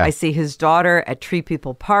 Yeah. I see his daughter at Tree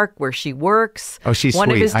People Park where she works. Oh, she's one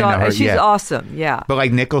sweet. Of his I know her. She's awesome. Yeah.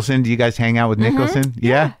 But Nicholson, do you guys hang out with Nicholson?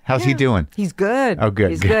 Yeah? How's he doing? He's good. Oh,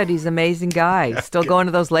 good. He's good. He's an amazing guy. He's still going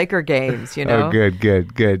to those Laker games, Oh,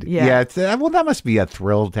 good. Yeah. It's, that must be a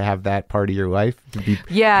thrill to have that part of your life, to be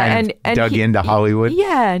and dug into Hollywood.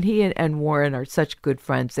 Yeah, and he and Warren are such good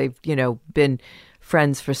friends. They've, been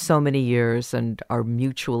friends for so many years and are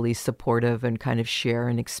mutually supportive and kind of share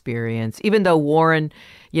an experience. Even though Warren,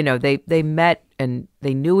 they met and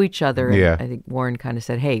they knew each other. And I think Warren kind of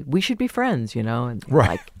said, hey, we should be friends, and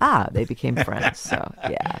they became friends. So,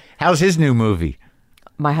 yeah. How's his new movie?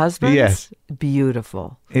 My husband's? Yes.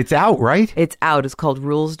 Beautiful. It's out, right? It's out. It's called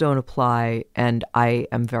Rules Don't Apply, and I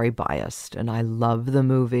am very biased, and I love the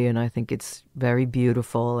movie, and I think it's very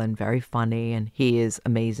beautiful and very funny, and he is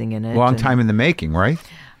amazing in it. Long time in the making, right?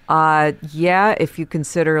 Yeah, if you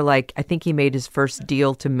consider, I think he made his first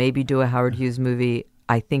deal to maybe do a Howard Hughes movie.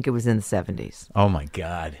 I think it was in the 70s. Oh, my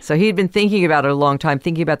God. So he'd been thinking about it a long time,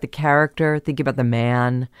 thinking about the character, thinking about the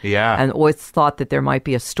man. Yeah. And always thought that there might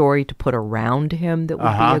be a story to put around him that would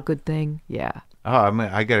be a good thing. Yeah. Oh,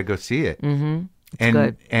 I got to go see it. Mm-hmm. It's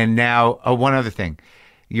good. And now, one other thing.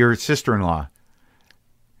 Your sister-in-law,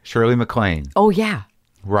 Shirley MacLaine. Oh, yeah.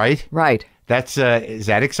 Right? Right. That's is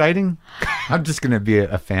that exciting? I'm just going to be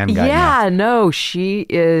a fan guy now. Yeah, no, she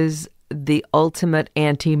is the ultimate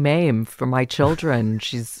Auntie Mame for my children.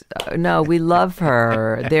 She's no, we love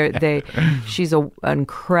her. She's an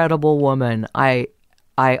incredible woman. I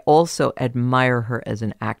also admire her as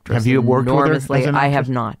an actress. Have you worked with her as an actress? I have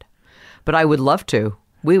not, but I would love to.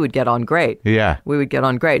 We would get on great. Yeah. We would get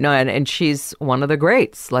on great. No, and she's one of the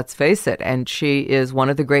greats, let's face it. And she is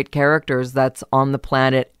one of the great characters that's on the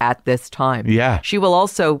planet at this time. Yeah. She will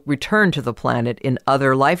also return to the planet in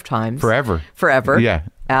other lifetimes. Forever. Yeah.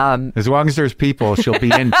 As long as there's people, she'll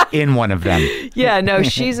be in one of them. Yeah, no,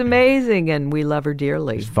 she's amazing, and we love her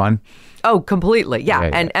dearly. It's fun. Oh, completely.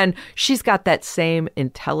 Yeah. And she's got that same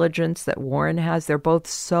intelligence that Warren has. They're both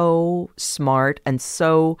so smart and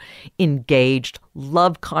so engaged,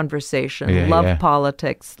 love conversation, love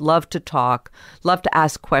politics, love to talk, love to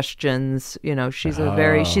ask questions. You know, she's a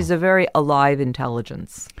very alive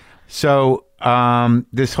intelligence. So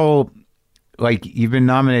this whole, like, you've been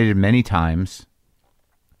nominated many times,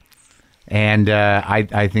 and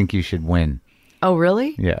I think you should win. Oh,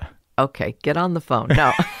 really? Yeah. Okay, get on the phone.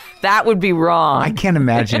 No, that would be wrong. I can't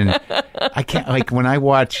imagine. I can't, like, when I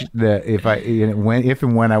watch if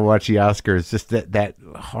and when I watch the Oscars, just that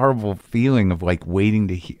horrible feeling of like waiting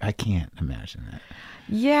to hear. I can't imagine that.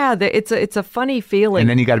 Yeah, it's a funny feeling. And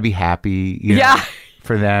then you got to be happy. You know,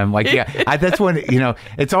 for them. Like, that's when,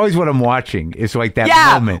 it's always what I'm watching. It's like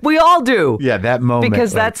that moment. We all do. Yeah, that moment.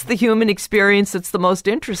 Because that's the human experience that's the most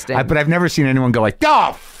interesting. But I've never seen anyone go like,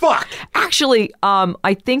 oh, fuck. Actually,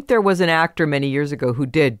 I think there was an actor many years ago who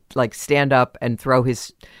did like stand up and throw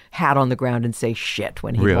his hat on the ground and say shit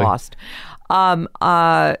when he lost.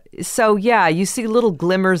 So yeah, you see little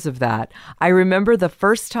glimmers of that. I remember the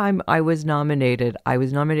first time I was nominated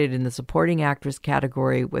in the supporting actress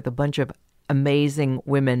category with a bunch of amazing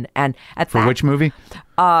women, and which movie?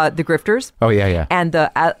 The Grifters. Oh yeah. And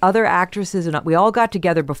the other actresses, and we all got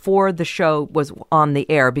together before the show was on the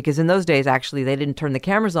air, because in those days actually they didn't turn the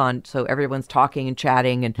cameras on, so everyone's talking and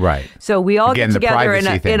chatting, and so we all get together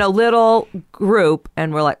in a little group,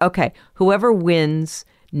 and we're like, okay, whoever wins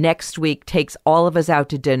next week takes all of us out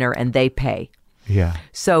to dinner, and they pay. Yeah.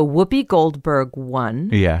 So Whoopi Goldberg won.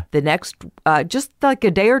 Yeah. The next, just like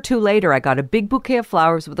a day or two later, I got a big bouquet of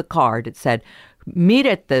flowers with a card. It said, meet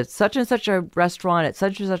at the such and such a restaurant at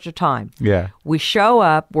such and such a time. Yeah. We show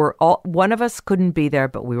up. One of us couldn't be there,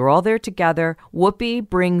 but we were all there together. Whoopi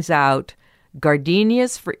brings out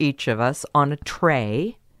gardenias for each of us on a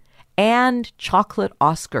tray and chocolate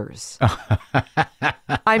Oscars.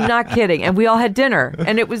 I'm not kidding. And we all had dinner,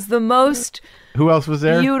 and it was the most... Who else was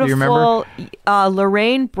there? Beautiful. Do you remember?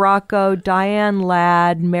 Lorraine Bracco, Diane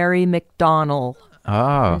Ladd, Mary McDonnell.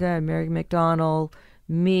 Oh. Mary McDonnell,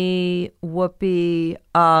 me, Whoopi.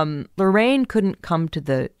 Lorraine couldn't come to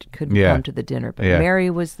the dinner, but Mary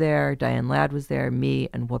was there, Diane Ladd was there, me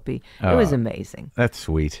and Whoopi. It was amazing. That's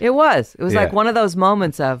sweet. It was. It was like one of those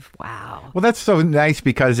moments of, wow. Well, that's so nice,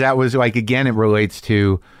 because that was like, again, it relates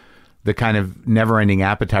to the kind of never-ending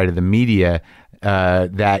appetite of the media,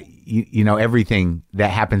 that everything that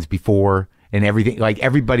happens before, and everything, like,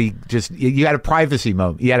 everybody just, you had a privacy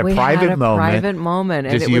moment. You had a private moment.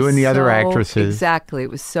 And just you and the other actresses. Exactly. It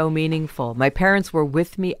was so meaningful. My parents were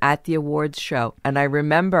with me at the awards show, and I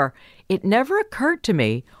remember it never occurred to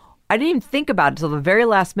me. I didn't even think about it until the very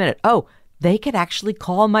last minute. Oh, they could actually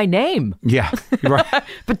call my name. Yeah. Right.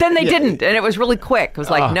 But then they didn't, and it was really quick. It was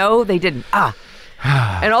like, no, they didn't.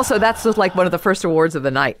 And also, that's just like one of the first awards of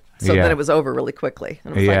the night. So then it was over really quickly.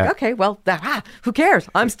 And I was like, okay, well, who cares?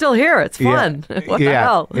 I'm still here. It's fun. What the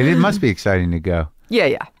hell? It must be exciting to go.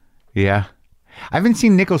 Yeah. Yeah. I haven't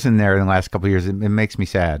seen Nichols in there in the last couple of years. It makes me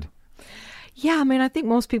sad. Yeah, I mean, I think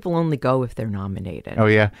most people only go if they're nominated. Oh,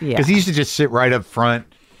 yeah? Yeah. Because he used to just sit right up front,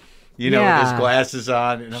 with his glasses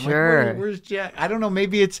on. And I'm like, where's Jack? I don't know.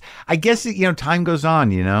 Maybe it's, I guess, time goes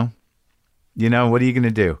on, what are you going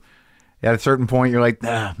to do? At a certain point, you're like,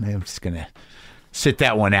 man, I'm just going to sit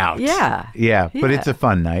that one out. Yeah. But it's a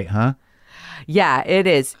fun night, huh? Yeah, it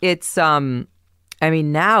is. It's, now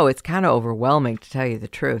it's kind of overwhelming, to tell you the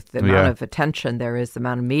truth. The amount of attention there is, the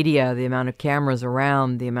amount of media, the amount of cameras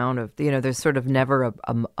around, the amount of, there's sort of never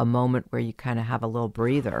a moment where you kind of have a little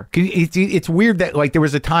breather. It's weird that, like, there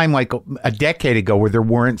was a time like a decade ago where there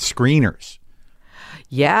weren't screeners.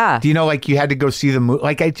 Yeah. Do like you had to go see the movie?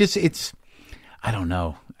 Like, I don't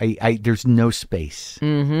know. There's no space.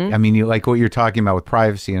 Mm-hmm. I mean, like what you're talking about with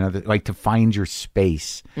privacy and other, like, to find your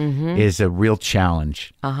space is a real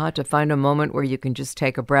challenge. To find a moment where you can just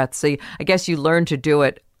take a breath. So I guess you learn to do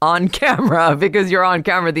it on camera, because you're on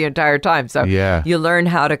camera the entire time. So you learn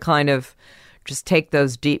how to kind of just take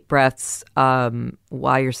those deep breaths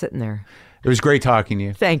while you're sitting there. It was great talking to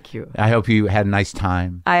you. Thank you. I hope you had a nice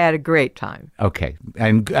time. I had a great time. Okay.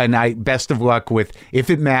 And I best of luck with, if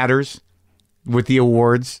it matters, with the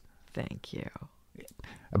awards. Thank you.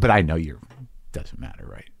 But I know doesn't matter,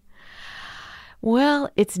 right? Well,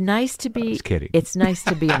 it's nice to be. Just kidding. It's nice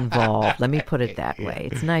to be involved. Let me put it that way.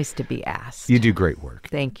 It's nice to be asked. You do great work.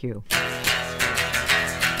 Thank you.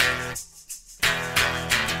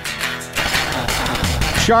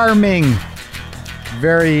 Charming.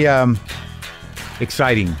 Very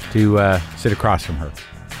exciting to sit across from her.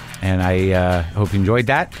 And I hope you enjoyed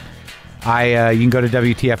that. You can go to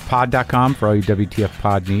WTFpod.com for all your WTF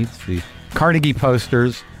pod needs. The Carnegie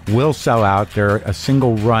posters will sell out. They're a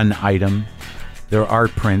single run item. They're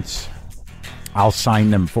art prints. I'll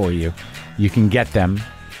sign them for you. You can get them.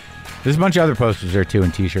 There's a bunch of other posters there too,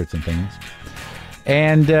 and t-shirts and things.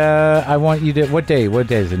 And I want you to, what day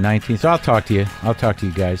is it? 19th. So I'll talk to you. I'll talk to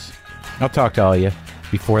you guys. I'll talk to all of you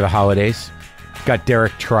before the holidays. Got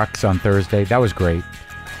Derek Trucks on Thursday. That was great.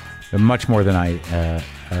 Much more than I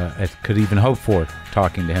could even hope for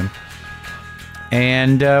talking to him.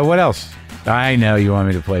 And what else? I know you want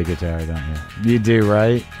me to play guitar, don't you? You do,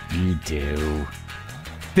 right? You do.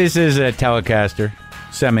 This is a Telecaster,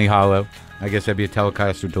 semi-hollow. I guess that'd be a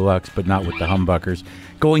Telecaster Deluxe, but not with the humbuckers.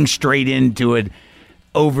 Going straight into an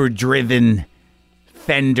overdriven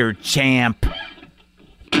Fender Champ.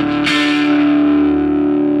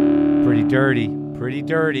 Pretty dirty. Pretty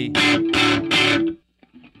dirty.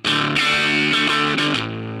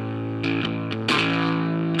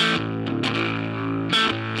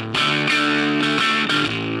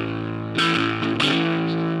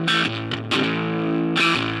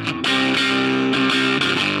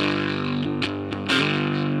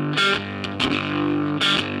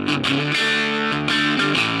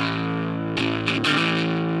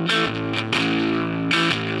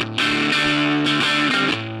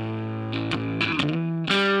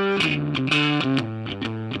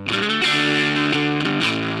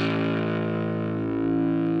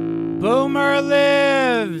 Boomer lives.